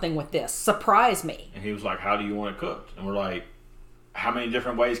us something with this. Surprise me. And he was like, how do you want it cooked? And we're like, how many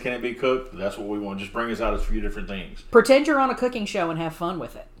different ways can it be cooked? That's what we want. Just bring us out a few different things. Pretend you're on a cooking show and have fun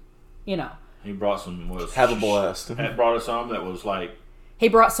with it. You know. He brought some. Have a blast. Brought us some that was like. He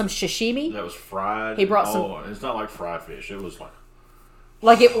brought some sashimi. That was fried. He brought some. It's not like fried fish. It was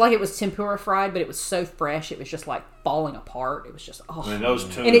like it was tempura fried, but it was so fresh. It was just like falling apart. It was just I mean, those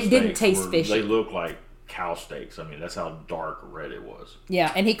tuna and it didn't taste fishy. They look like cow steaks. I mean, that's how dark red it was.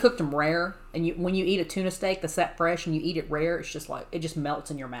 Yeah, and he cooked them rare. And when you eat a tuna steak that's that fresh and you eat it rare, it's just like it just melts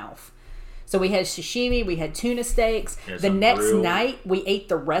in your mouth. So we had sashimi, we had tuna steaks. The next night, we ate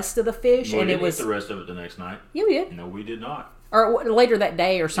the rest of the fish, and it was the rest of it the next night. Yeah, we did. No, we did not. Or later that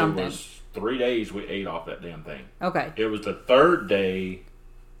day, or something. It was 3 days we ate off that damn thing. Okay. It was the third day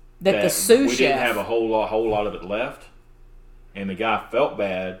that the sous we didn't have a whole lot of it left, and the guy felt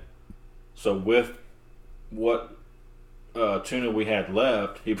bad. So with what tuna we had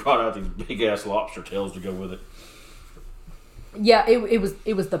left, he brought out these big ass lobster tails to go with it. Yeah, it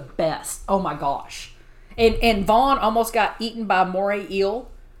was the best. Oh my gosh. And Vaughn almost got eaten by a moray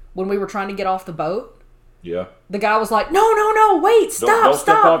eel when we were trying to get off the boat. Yeah. The guy was like, no, wait, stop,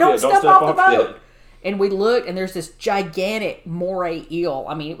 don't step off the boat. Yet. And we looked, and there's this gigantic moray eel.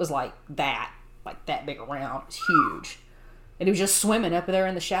 I mean, it was like that big around. It's huge. And he was just swimming up there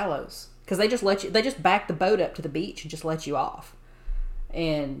in the shallows. Because they just back the boat up to the beach and just let you off.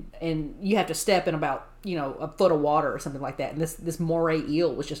 And you have to step in about, a foot of water or something like that. And this moray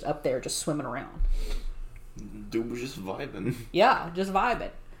eel was just up there just swimming around. Dude was just vibing. Yeah, just vibing.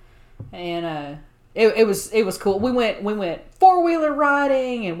 And it was cool. We went 4-wheeler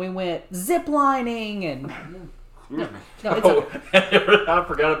riding, and we went zip lining, and I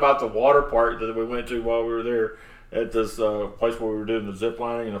forgot about the water park that we went to while we were there at this place where we were doing the zip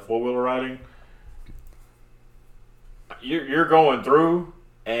lining and the 4-wheeler riding. You're going through,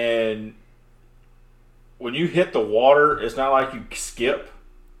 and when you hit the water, it's not like you skip.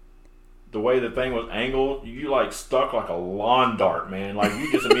 The way the thing was angled, you like stuck like a lawn dart, man. Like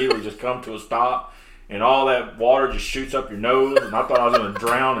you just immediately just come to a stop, and all that water just shoots up your nose. And I thought I was going to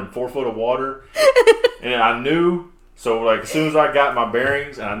drown in 4 foot of water. And I knew, so like as soon as I got my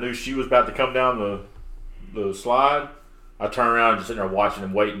bearings, and I knew she was about to come down the slide, I turned around and just sitting there watching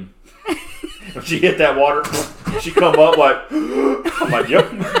and waiting. If she hit that water, she come up like, I'm like,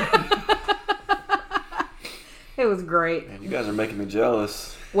 yep. It was great. Man, you guys are making me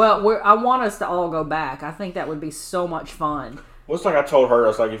jealous. Well, I want us to all go back. I think that would be so much fun. Well, it's like I told her, I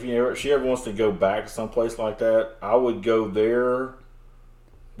was like, if she ever wants to go back to someplace like that, I would go there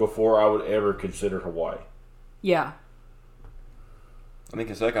before I would ever consider Hawaii. Yeah. I mean,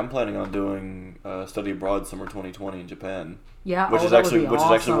 cause I'm planning on doing study abroad summer 2020 in Japan. Yeah, which is actually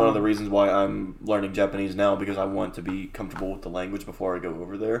one of the reasons why I'm learning Japanese now, because I want to be comfortable with the language before I go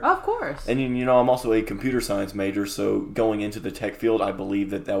over there. Of course. And you know, I'm also a computer science major, so going into the tech field, I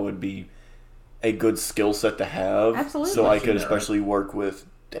believe that would be a good skill set to have. Absolutely. So I could especially work with.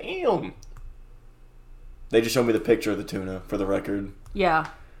 Damn. They just showed me the picture of the tuna, for the record. Yeah.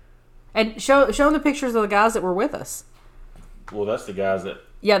 And show them the pictures of the guys that were with us. Well, that's the guys that...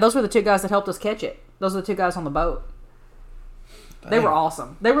 Yeah, those were the two guys that helped us catch it. Those are the two guys on the boat. Dang. They were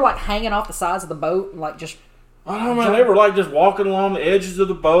awesome. They were like hanging off the sides of the boat, like just... I don't know, man. They were like just walking along the edges of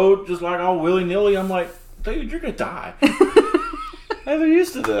the boat, just like all willy-nilly. I'm like, dude, you're going to die. Hey, they're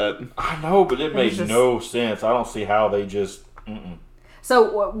used to that. I know, but it made no sense. I don't see how they just...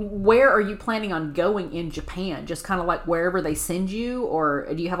 So, where are you planning on going in Japan? Just kind of like wherever they send you? Or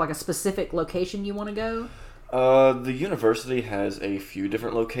do you have like a specific location you want to go? The university has a few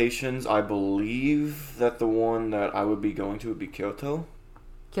different locations. I believe that the one that I would be going to would be Kyoto.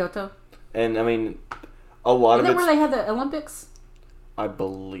 Kyoto? And, I mean, a lot of it... Isn't that where they had the Olympics? I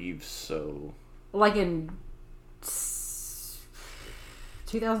believe so. Like in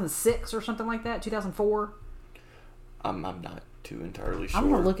 2006 or something like that? 2004? I'm not too entirely sure. I'm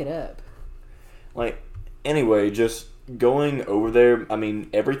going to look it up. Like, anyway, just going over there, I mean,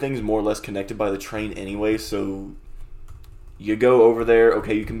 everything's more or less connected by the train anyway, so you go over there,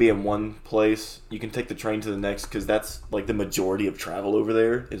 okay, you can be in one place, you can take the train to the next, because that's, like, the majority of travel over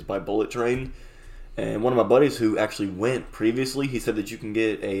there is by bullet train. And one of my buddies who actually went previously, he said that you can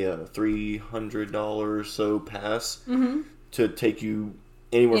get a $300 or so pass to take you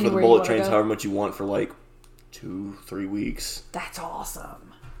anywhere for the bullet trains, however much you want, for, like, 2-3 weeks. That's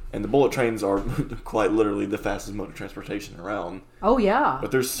awesome. And the bullet trains are quite literally the fastest mode of transportation around. Oh, yeah. But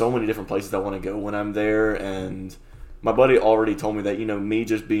there's so many different places I want to go when I'm there. And my buddy already told me that, you know, me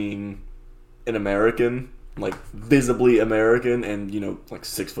just being an American, like visibly American, and, you know, like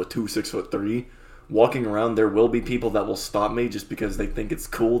 6'2", 6'3", walking around, there will be people that will stop me just because they think it's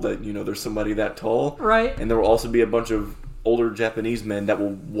cool that, you know, there's somebody that tall. Right. And there will also be a bunch of older Japanese men that will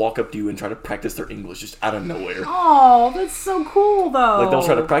walk up to you and try to practice their English just out of nowhere. Oh, that's so cool, though. Like, they'll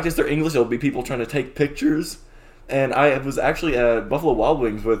try to practice their English. There'll be people trying to take pictures. And I was actually at Buffalo Wild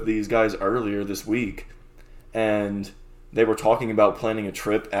Wings with these guys earlier this week, and they were talking about planning a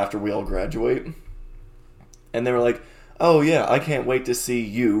trip after we all graduate. And they were like, oh, yeah, I can't wait to see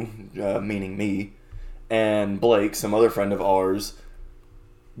you, meaning me, and Blake, some other friend of ours,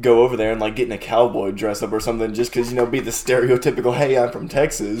 go over there and, like, get in a cowboy dress up or something just because, you know, be the stereotypical, hey, I'm from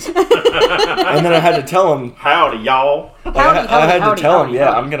Texas. And then I had to tell him, howdy, y'all. I had to tell him,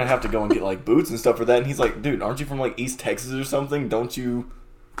 I'm going to have to go and get, like, boots and stuff for that. And he's like, dude, aren't you from, like, East Texas or something? Don't you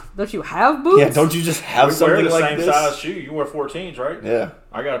have boots? Yeah, don't you just have something like this? We wear the same size shoe. You wear 14s, right? Yeah.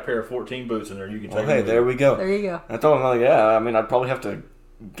 I got a pair of 14 boots in there. You can take them. Hey, there we go. There you go. I told him, like, yeah, I mean, I'd probably have to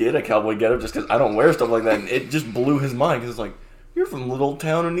get a cowboy getup just because I don't wear stuff like that. And it just blew his mind because it's like, you're from a little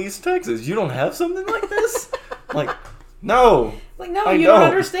town in East Texas. You don't have something like this? Like, no. Like, no, you don't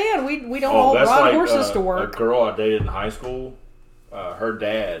understand. We don't all ride horses to work. A girl I dated in high school, her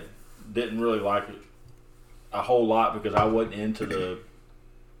dad didn't really like it a whole lot because I wasn't into the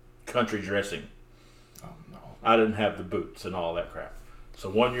country dressing. Oh, no. I didn't have the boots and all that crap. So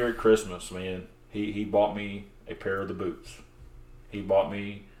one year at Christmas, man, he bought me a pair of the boots. He bought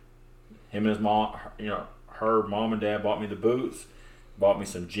me, him and his mom, you know, her mom and dad bought me the boots, bought me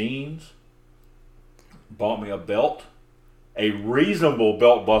some jeans, bought me a belt, a reasonable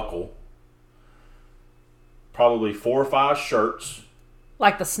belt buckle, probably 4 or 5 shirts.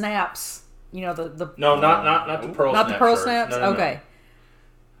 Like the snaps, you know, the No, not the pearl snaps. Not the pearl shirts. snaps? No. Okay.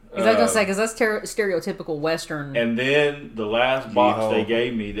 Because I was going to say, because that's stereotypical Western. And then the last box they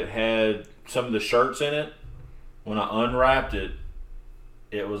gave me that had some of the shirts in it, when I unwrapped it,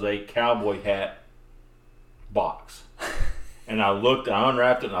 it was a cowboy hat box. And I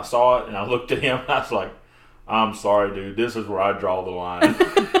unwrapped it and I saw it and I looked at him and I was like, I'm sorry, dude, this is where I draw the line.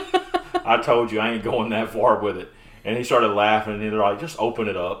 I told you I ain't going that far with it. And he started laughing and they're like, just open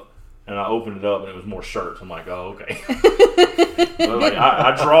it up. And I opened it up and it was more shirts. I'm like, oh, okay. Like,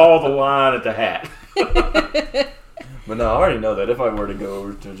 I draw the line at the hat. But no, I already know that if I were to go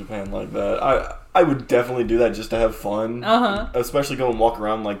over to Japan like that, I would definitely do that just to have fun. Especially go and walk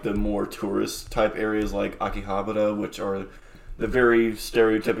around like the more tourist type areas like Akihabara, which are the very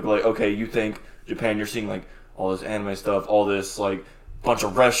stereotypical, like, okay, you think Japan, you're seeing like all this anime stuff, all this like bunch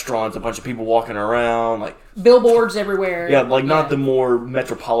of restaurants, a bunch of people walking around, like billboards everywhere. Yeah, like not the more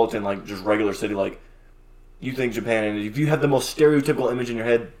metropolitan, like just regular city. Like you think Japan, and if you have the most stereotypical image in your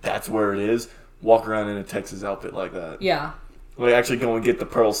head, that's where it is. Walk around in a Texas outfit like that. Yeah. Like actually go and get the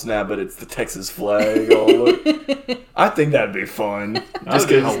pearl snap, but it's the Texas flag. Oh, look. I think that'd be fun. That would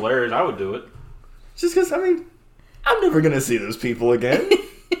be hilarious. I would do it. Just because, I mean, I'm never gonna see those people again.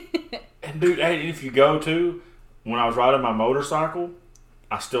 And dude, hey, if you go to, when I was riding my motorcycle,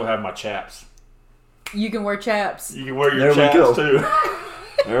 I still have my chaps. You can wear chaps. You can wear your chaps too.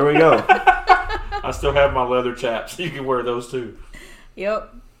 There we go. I still have my leather chaps. You can wear those too.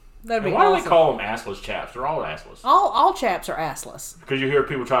 Yep. That'd be why awesome. do they call them assless chaps? They're all assless. All chaps are assless. Because you hear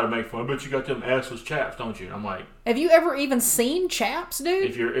people try to make fun, but you got them assless chaps, don't you? I'm like, have you ever even seen chaps,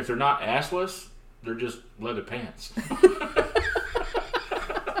 dude? If they're not assless, they're just leather pants.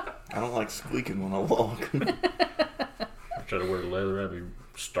 I don't like squeaking when I walk. I try to wear leather. I'd be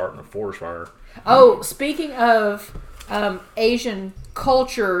starting a forest fire. Oh, speaking of Asian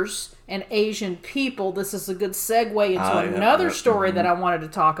cultures and Asian people, this is a good segue into another story that I wanted to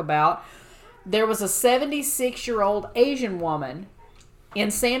talk about. There was a 76-year-old Asian woman in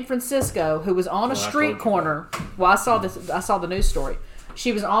San Francisco who was on a street corner. Well, I saw the news story.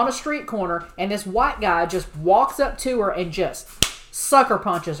 She was on a street corner, and this white guy just walks up to her and just sucker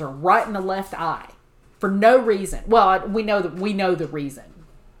punches her right in the left eye for no reason. Well, we know the reason.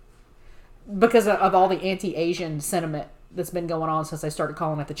 Because of all the anti-Asian sentiment that's been going on since they started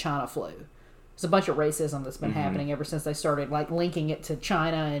calling it the China flu. There's a bunch of racism that's been happening ever since they started like linking it to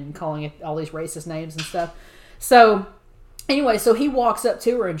China and calling it all these racist names and stuff. So anyway, so he walks up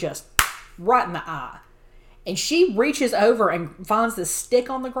to her and just right in the eye. And she reaches over and finds this stick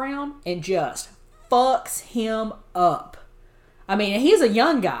on the ground and just fucks him up. I mean, he's a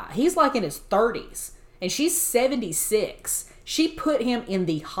young guy. He's like in his 30s. And she's 76. She put him in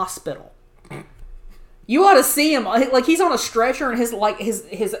the hospital. You ought to see him. Like, he's on a stretcher and his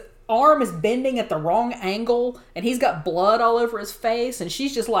arm is bending at the wrong angle. And he's got blood all over his face. And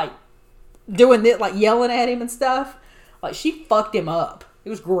she's just like doing this, like yelling at him and stuff. Like, she fucked him up. It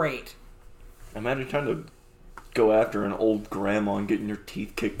was great. Imagine trying to go after an old grandma and getting your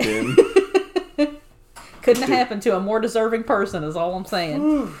teeth kicked in. Couldn't have happened to a more deserving person, is all I'm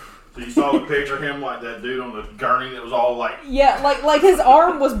saying. So you saw the picture of him like that dude on the gurney that was all like... Yeah, like his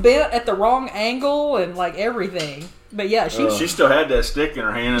arm was bent at the wrong angle and like everything. But yeah, she still had that stick in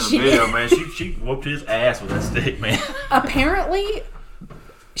her hand in the video, man. She whooped his ass with that stick, man. Apparently,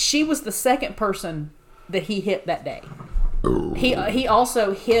 she was the second person that he hit that day. He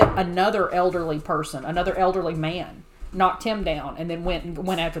also hit another elderly person, another elderly man, knocked him down, and then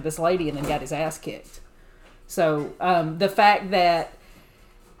went after this lady and then got his ass kicked. So the fact that,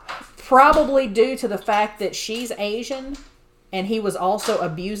 probably due to the fact that she's Asian and he was also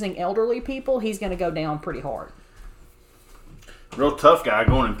abusing elderly people, he's going to go down pretty hard. Real tough guy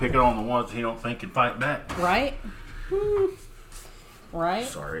going and picking on the ones he don't think can fight back. Right? Right?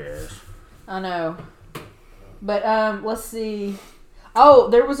 Sorry ass. I know. But let's see. Oh,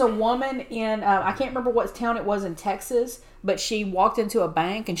 there was a woman in, I can't remember what town it was in Texas, but she walked into a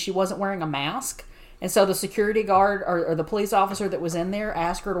bank and she wasn't wearing a mask. And so the security guard or the police officer that was in there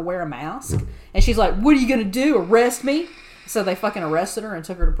asked her to wear a mask. And she's like, what are you going to do? Arrest me? So they fucking arrested her and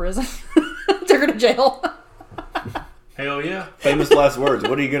took her to prison. Took her to jail. Hell yeah. Famous last words.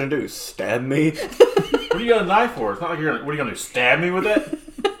 What are you going to do? Stab me? What do you got a knife for? It's not like you're going to... What are you going to do? Stab me with that?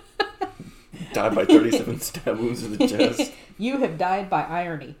 Died by 37 stab wounds in the chest. You have died by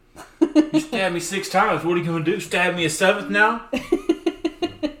irony. You stabbed me 6 times. What are you going to do? Stab me a 7th now?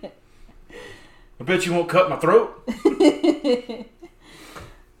 I bet you won't cut my throat.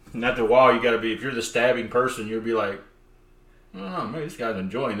 And after a while, you got to be, if you're the stabbing person, you'll be like, oh, maybe this guy's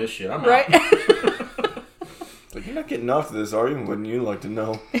enjoying this shit. I'm right. Like, you're not getting off to this, are you? Wouldn't you like to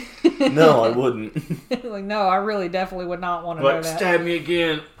know? No, I wouldn't. Like, no, I really definitely would not want to know that. Stab me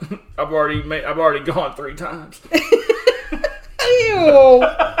again. I've already gone 3 times. Ew.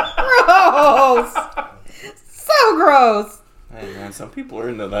 Gross. So gross. Hey man, some people are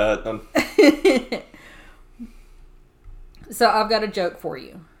into that. So I've got a joke for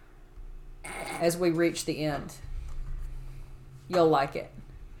you as we reach the end. You'll like it.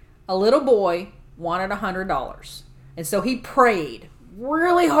 A little boy wanted $100. And so he prayed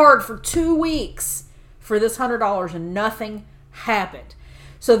really hard for 2 weeks for this $100 and nothing happened.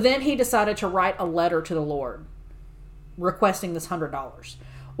 So then he decided to write a letter to the Lord requesting this $100.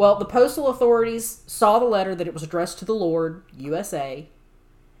 Well, the postal authorities saw the letter that it was addressed to the Lord, USA,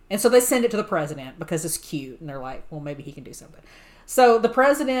 and so they send it to the president because it's cute, and they're like, well, maybe he can do something. So the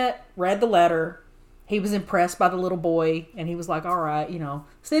president read the letter. He was impressed by the little boy, and he was like, all right,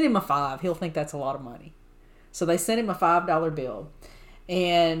 send him a $5. He'll think that's a lot of money. So they sent him a $5 bill.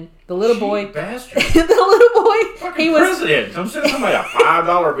 And the little boy... bastard. The little boy... Fucking president. I'm sending somebody a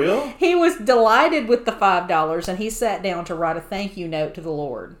 $5 bill? He was delighted with the $5, and he sat down to write a thank you note to the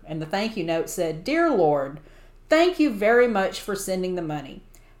Lord. And the thank you note said, Dear Lord, thank you very much for sending the money.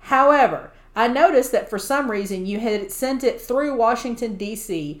 However, I noticed that for some reason you had sent it through Washington,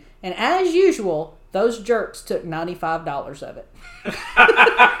 D.C., and as usual, those jerks took $95 of it.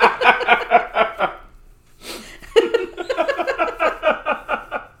 I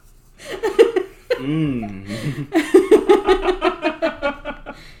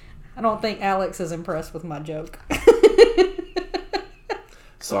don't think Alex is impressed with my joke.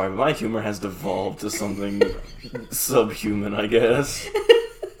 Sorry, but my humor has devolved to something subhuman, I guess.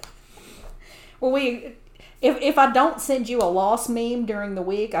 Well, if I don't send you a lost meme during the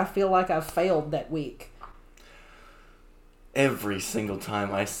week, I feel like I've failed that week. Every single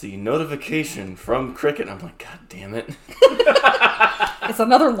time I see notification from Cricket, I'm like, God damn it. It's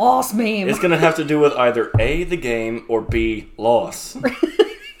another lost meme. It's going to have to do with either A, the game, or B, loss.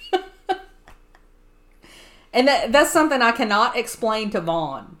 And that's something I cannot explain to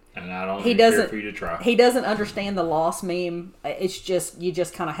Vaughn. And I don't care for you to try. He doesn't understand the lost meme. It's just, you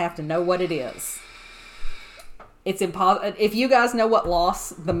just kind of have to know what it is. It's impossible. If you guys know what loss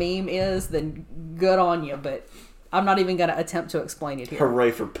the meme is, then good on you. But I'm not even going to attempt to explain it here.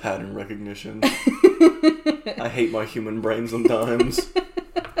 Hooray for pattern recognition. I hate my human brain sometimes.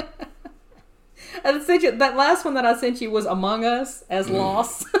 That last one that I sent you was Among Us as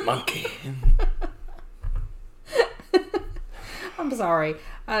loss. Monkey. I'm sorry.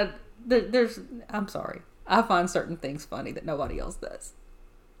 I'm sorry. I find certain things funny that nobody else does.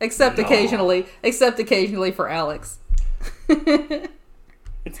 Except occasionally for Alex.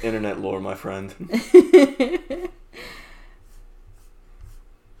 It's internet lore, my friend.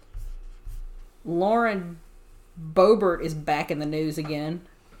 Lauren Boebert is back in the news again.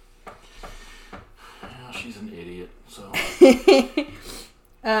 Well, she's an idiot, so...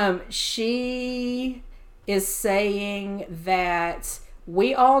 She is saying that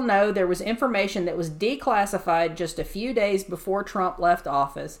we all know there was information that was declassified just a few days before Trump left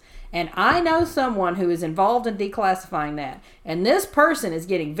office, and I know someone who is involved in declassifying that, and this person is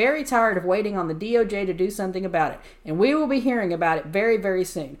getting very tired of waiting on the DOJ to do something about it, and we will be hearing about it very, very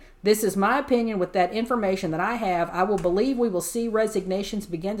soon. This is my opinion. With that information that I have, I will believe we will see resignations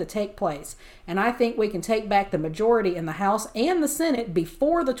begin to take place, and I think we can take back the majority in the House and the Senate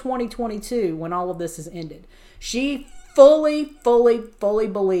before the 2022 when all of this is ended. She fully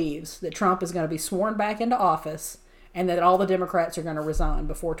believes that Trump is going to be sworn back into office and that all the Democrats are going to resign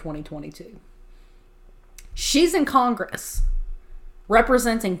before 2022. She's in Congress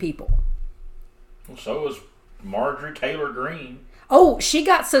representing people. Well, so is Marjorie Taylor Greene. Oh, she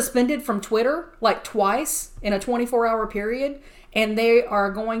got suspended from Twitter like twice in a 24-hour period, and they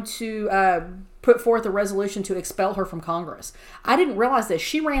are going to put forth a resolution to expel her from Congress. I didn't realize that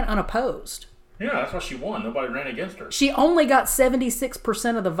she ran unopposed. Yeah, that's why she won. Nobody ran against her. She only got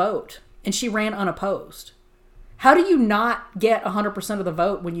 76% of the vote, and she ran unopposed. How do you not get 100% of the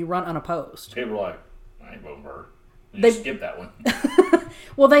vote when you run unopposed? People were like, I ain't voting for her. You skip that one.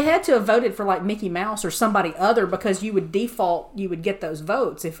 Well, they had to have voted for like Mickey Mouse or somebody other, because you would get those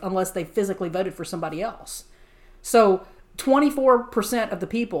votes unless they physically voted for somebody else. So 24% of the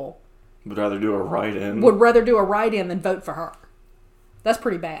people would rather do a write-in than vote for her. That's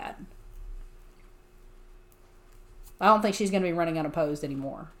pretty bad. I don't think she's going to be running unopposed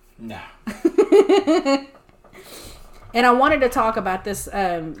anymore. No. And I wanted to talk about this.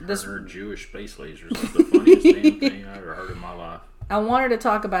 Her Jewish space lasers is the funniest damn thing I ever heard in my life. I wanted to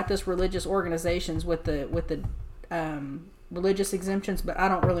talk about this religious organizations with the religious exemptions, but I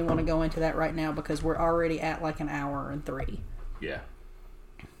don't really want to go into that right now because we're already at like an hour and 3. Yeah.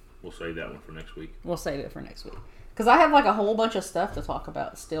 We'll save that one for next week. We'll save it for next week. Because I have like a whole bunch of stuff to talk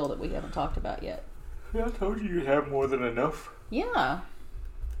about still that we haven't talked about yet. Yeah, I told you you'd have more than enough. Yeah.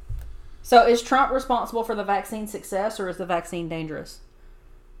 So is Trump responsible for the vaccine success, or is the vaccine dangerous?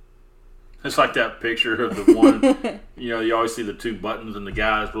 It's like that picture of the one, you always see the 2 buttons and the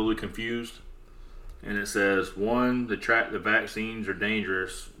guy's really confused. And it says, one, the vaccines are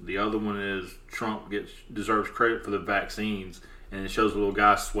dangerous. The other one is Trump deserves credit for the vaccines. And it shows a little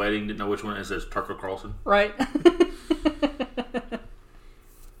guy sweating, didn't know which one. It says Tucker Carlson. Right.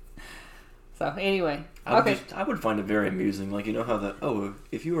 So anyway, I would find it very amusing. Like, you know how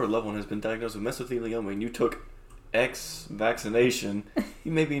if your loved one has been diagnosed with mesothelioma and you took X vaccination,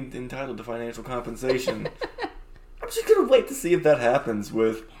 you may be entitled to financial compensation. I'm just gonna wait to see if that happens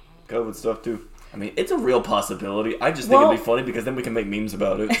with COVID stuff too. I mean, it's a real possibility. I just think it'd be funny because then we can make memes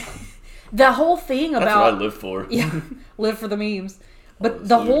about it. The whole thing about... That's what I live for. Yeah, live for the memes. But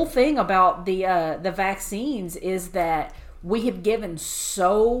the whole thing about the vaccines is that we have given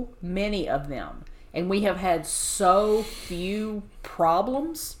so many of them, and we have had so few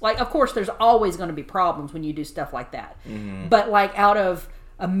problems. Like, of course, there's always going to be problems when you do stuff like that. Mm-hmm. But, like, out of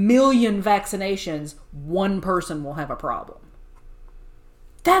 1 million vaccinations, one person will have a problem.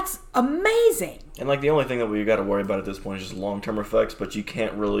 That's amazing. And, like, the only thing that we got to worry about at this point is just long-term effects, but you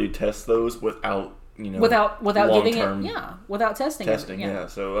can't really test those without, without giving it, without testing. Yeah.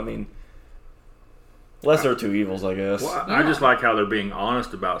 So, I mean, lesser of two evils, I guess. Well, I just like how they're being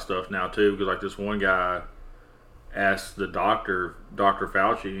honest about stuff now, too, because, like, this one guy asked the Dr.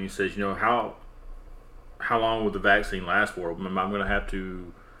 Fauci, and he says, how long will the vaccine last for? Am I going to have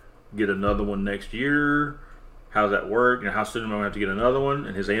to get another one next year? How does that work? How soon am I going to have to get another one?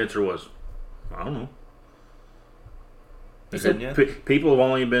 And his answer was, I don't know. He said, people have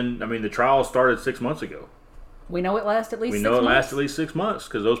only been, the trial started 6 months ago. We know it lasts at least 6 months. We know it lasts at least 6 months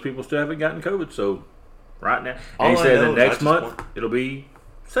because those people still haven't gotten COVID. So, right now. And he said the next month, it'll be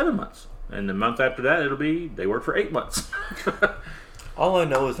 7 months. And the month after that, they work for 8 months. All I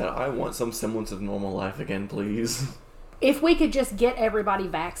know is that I want some semblance of normal life again, please. If we could just get everybody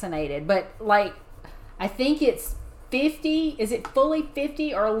vaccinated. But, like, I think it's 50, is it fully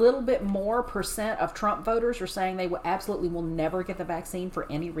 50 or a little bit more % of Trump voters are saying they absolutely will never get the vaccine for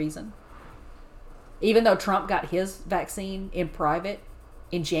any reason. Even though Trump got his vaccine in private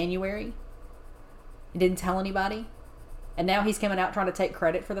in January and didn't tell anybody. And now he's coming out trying to take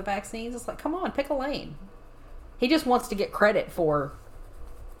credit for the vaccines. It's like, come on, pick a lane. He just wants to get credit for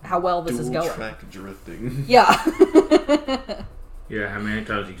how well this is going. Dual track drifting. Yeah. Yeah, how many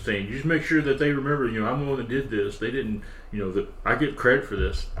times he's saying, just make sure that they remember, I'm the one that did this. They didn't, that I get credit for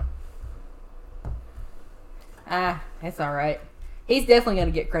this. It's all right. He's definitely going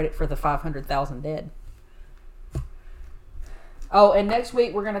to get credit for the 500,000 dead. Oh, and next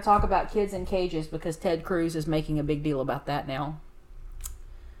week we're going to talk about kids in cages because Ted Cruz is making a big deal about that now.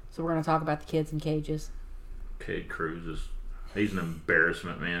 So we're going to talk about the kids in cages. Ted Cruz he's an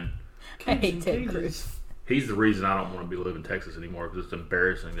embarrassment, man. I hate Ted Cruz. He's the reason I don't want to live in Texas anymore because it's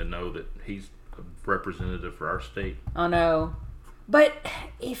embarrassing to know that he's a representative for our state. I know. But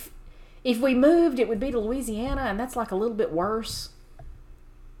if we moved, it would be to Louisiana, and that's like a little bit worse.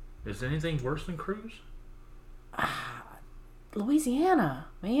 Is there anything worse than Cruz? Louisiana,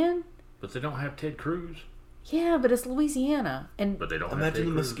 man. But they don't have Ted Cruz. Yeah, but it's Louisiana. But they don't have Ted Cruz. Imagine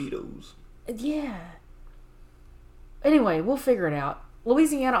the mosquitoes. Yeah. Anyway, we'll figure it out.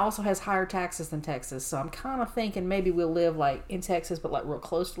 Louisiana also has higher taxes than Texas, so I'm kind of thinking maybe we'll live like in Texas, but like real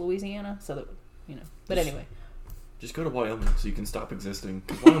close to Louisiana, so that But anyway, just go to Wyoming so you can stop existing.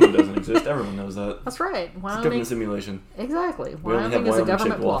 Because Wyoming doesn't exist. Everyone knows that. That's right. Wyoming, it's a government simulation. Exactly. We only have Wyoming is a Wyoming-shaped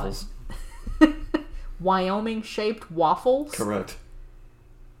government waffles. Wyoming-shaped waffles? Correct.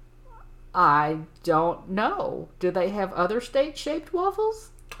 I don't know. Do they have other state-shaped waffles?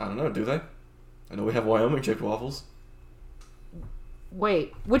 I don't know. Do they? I know we have Wyoming-shaped waffles.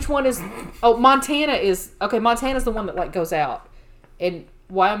 Wait, which one is... Oh, Montana is... Okay, Montana's the one that, like, goes out. And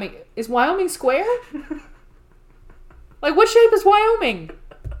Wyoming... Is Wyoming square? Like, what shape is Wyoming?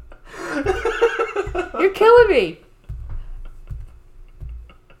 You're killing me.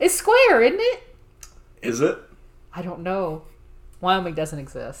 It's square, isn't it? Is it? I don't know. Wyoming doesn't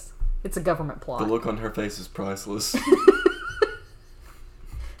exist. It's a government plot. The look on her face is priceless.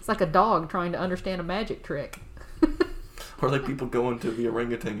 It's like a dog trying to understand a magic trick. Or like people go into the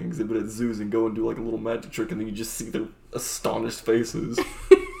orangutan exhibit at zoos and go and do like a little magic trick and then you just see their astonished faces.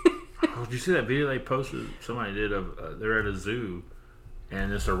 Oh, did you see that video they posted? Somebody did they're at a zoo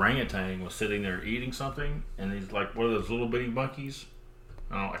and this orangutan was sitting there eating something and he's like one of those little bitty monkeys.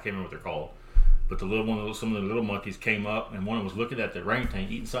 I can't remember what they're called. But some of the little monkeys came up and one was looking at the orangutan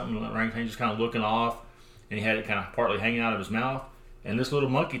eating something and the orangutan just kind of looking off and he had it kind of partly hanging out of his mouth and this little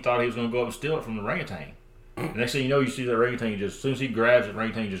monkey thought he was going to go up and steal it from the orangutan. And next thing you know, you see the orangutan as soon as he grabs it, the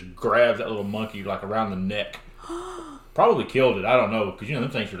orangutan just grabs that little monkey like around the neck. Probably killed it. I don't know because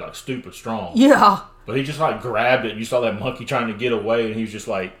them things are like stupid strong. Yeah. But he just like grabbed it. And you saw that monkey trying to get away, and he was just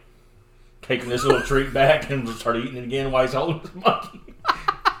like taking this little treat back and just started eating it again while he's holding this monkey.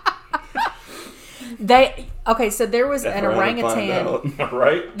 So there was an orangutan.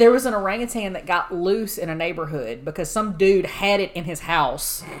 Right? There was an orangutan that got loose in a neighborhood because some dude had it in his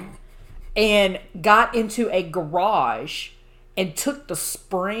house. And got into a garage and took the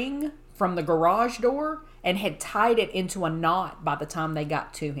spring from the garage door and had tied it into a knot by the time they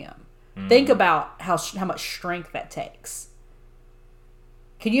got to him. Think about how much strength that takes.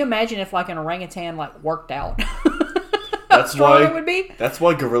 Can you imagine if like an orangutan like worked out? That's why it would be. That's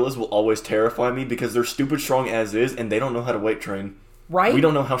why gorillas will always terrify me, because they're stupid strong as is, and they don't know how to weight train. Right? We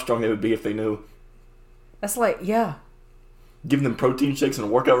don't know how strong they would be if they knew. That's like, yeah. Giving them protein shakes and a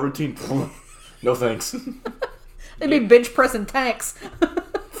workout routine? No thanks. They'd be bench pressing tanks.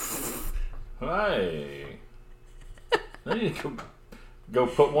 Hey. They need to go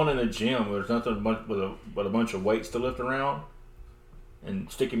put one in a gym where there's nothing but a bunch of weights to lift around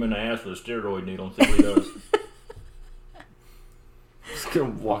and stick him in the ass with a steroid needle and see what he does. Just gonna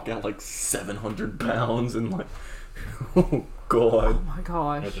walk out like 700 pounds and like, oh god. Oh my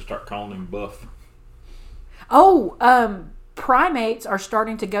gosh. You have to start calling him buff. Oh, primates are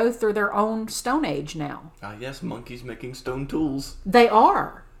starting to go through their own Stone Age now. Yes, monkeys making stone tools. They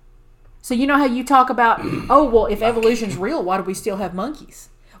are. So you know how you talk about, oh, well, if evolution's real, why do we still have monkeys?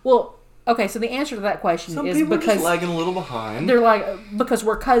 Well, okay, so the answer to that question Some is people are because just lagging a little behind. they're like, because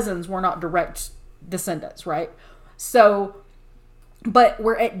we're cousins, we're not direct descendants, right? So, but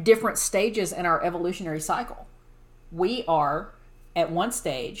we're at different stages in our evolutionary cycle. We are at one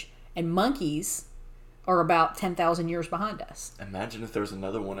stage, and monkeys are about 10,000 years behind us. Imagine if there's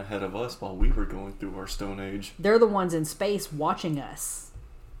another one ahead of us while we were going through our Stone Age. They're the ones in space watching us.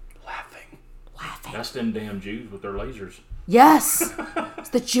 Laughing. That's them damn Jews with their lasers. Yes! It's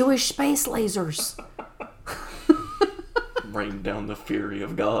the Jewish space lasers. Rain down the fury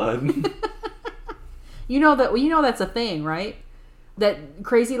of God. You know that's a thing, right? That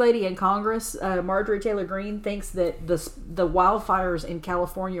crazy lady in Congress, Marjorie Taylor Greene, thinks that the wildfires in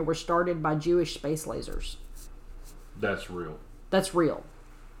California were started by Jewish space lasers. That's real. That's real.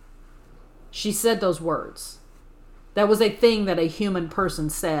 She said those words. That was a thing that a human person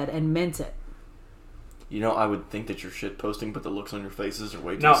said and meant it. You know, I would think that you're shit posting, but the looks on your faces are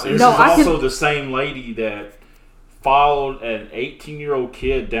way too No, this serious. is also the same lady that followed an 18-year-old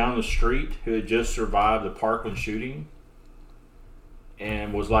kid down the street who had just survived the Parkland shooting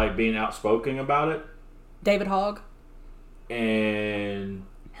and was like being outspoken about it. David Hogg? And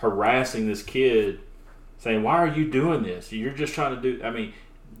harassing this kid, saying, "Why are you doing this? You're just trying to do..." I mean,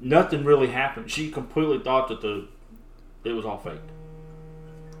 nothing really happened. She completely thought that it was all fake.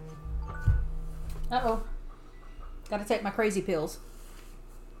 Uh-oh. Gotta take my crazy pills.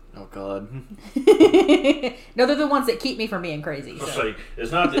 Oh, God. No, they're the ones that keep me from being crazy. I'll So. say,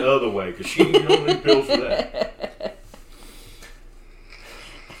 it's not the other way, because she don't need pills for that.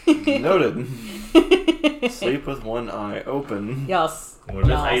 Noted. Sleep with one eye open. Yes. Well, if it's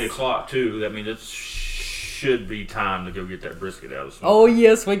Yes. 8 o'clock, too, that means it should be time to go get that brisket out of the smoke. Oh,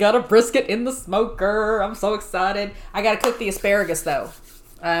 yes, we got a brisket in the smoker. I'm so excited. I gotta cook the asparagus, though.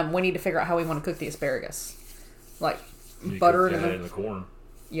 We need to figure out how we want to cook the asparagus. Like, You butter cook it that in the corn.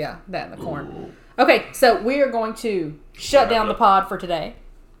 Yeah, that and the corn. Okay, so we are going to shut down the pod for today.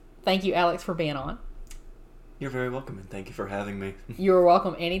 Thank you, Alex, for being on. You're very welcome, and thank you for having me. You're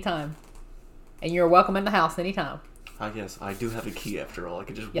welcome anytime. And you're welcome in the house anytime. Yes, I do have a key after all. I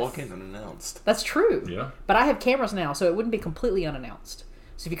could just Yes. walk in unannounced. That's true. Yeah. But I have cameras now, so it wouldn't be completely unannounced.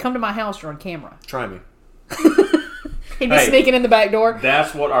 So if you come to my house, you're on camera. Try me. He'd be Hey. sneaking in the back door.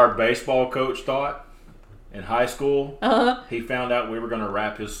 That's what our baseball coach thought in high school. Uh-huh. He found out we were going to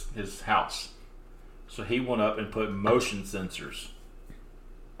wrap his house. So he went up and put motion sensors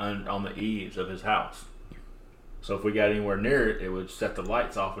on the eaves of his house. So if we got anywhere near it, it would set the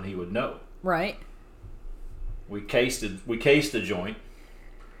lights off and he would know. Right. We cased the joint.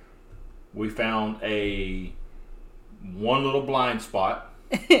 We found one little blind spot.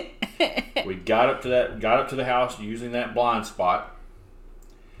 We got up to the house using that blind spot.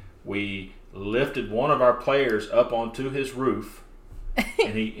 We lifted one of our players up onto his roof,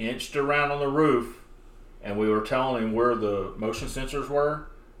 and he inched around on the roof, and we were telling him where the motion sensors were,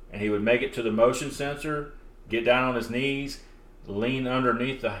 and he would make it to the motion sensor, get down on his knees, lean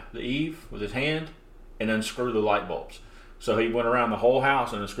underneath the eave with his hand, and unscrew the light bulbs. So he went around the whole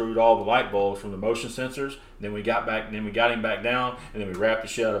house and unscrewed all the light bulbs from the motion sensors. Then we got him back down, and then we wrapped the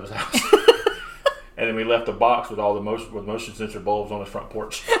shit out of his house. And then we left the box with all the motion sensor bulbs on his front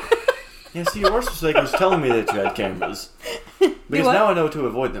porch. Yeah, see, your worst mistake was telling me that you had cameras. Because now I know to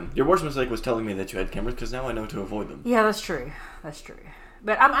avoid them. Your worst mistake was telling me that you had cameras, because now I know to avoid them. Yeah, that's true. That's true.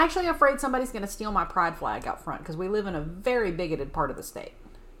 But I'm actually afraid somebody's going to steal my pride flag out front because we live in a very bigoted part of the state.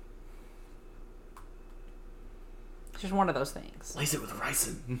 It's just one of those things. Lace it with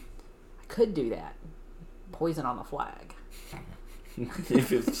ricin. I could do that. Poison on the flag.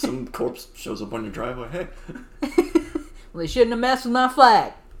 if some corpse shows up on your driveway, hey. Well, they shouldn't have messed with my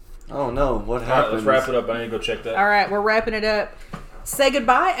flag. Oh no, what All right, happened? let's wrap it up. I need to go check that. All right, we're wrapping it up. Say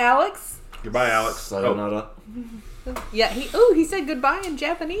goodbye, Alex. Goodbye, Alex. Sayonara. Oh. Yeah, he said goodbye in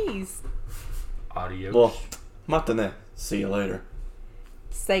Japanese. Adios. Well, matane. See you later.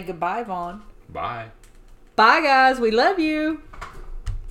 Say goodbye, Vaughn. Bye. Bye, guys. We love you.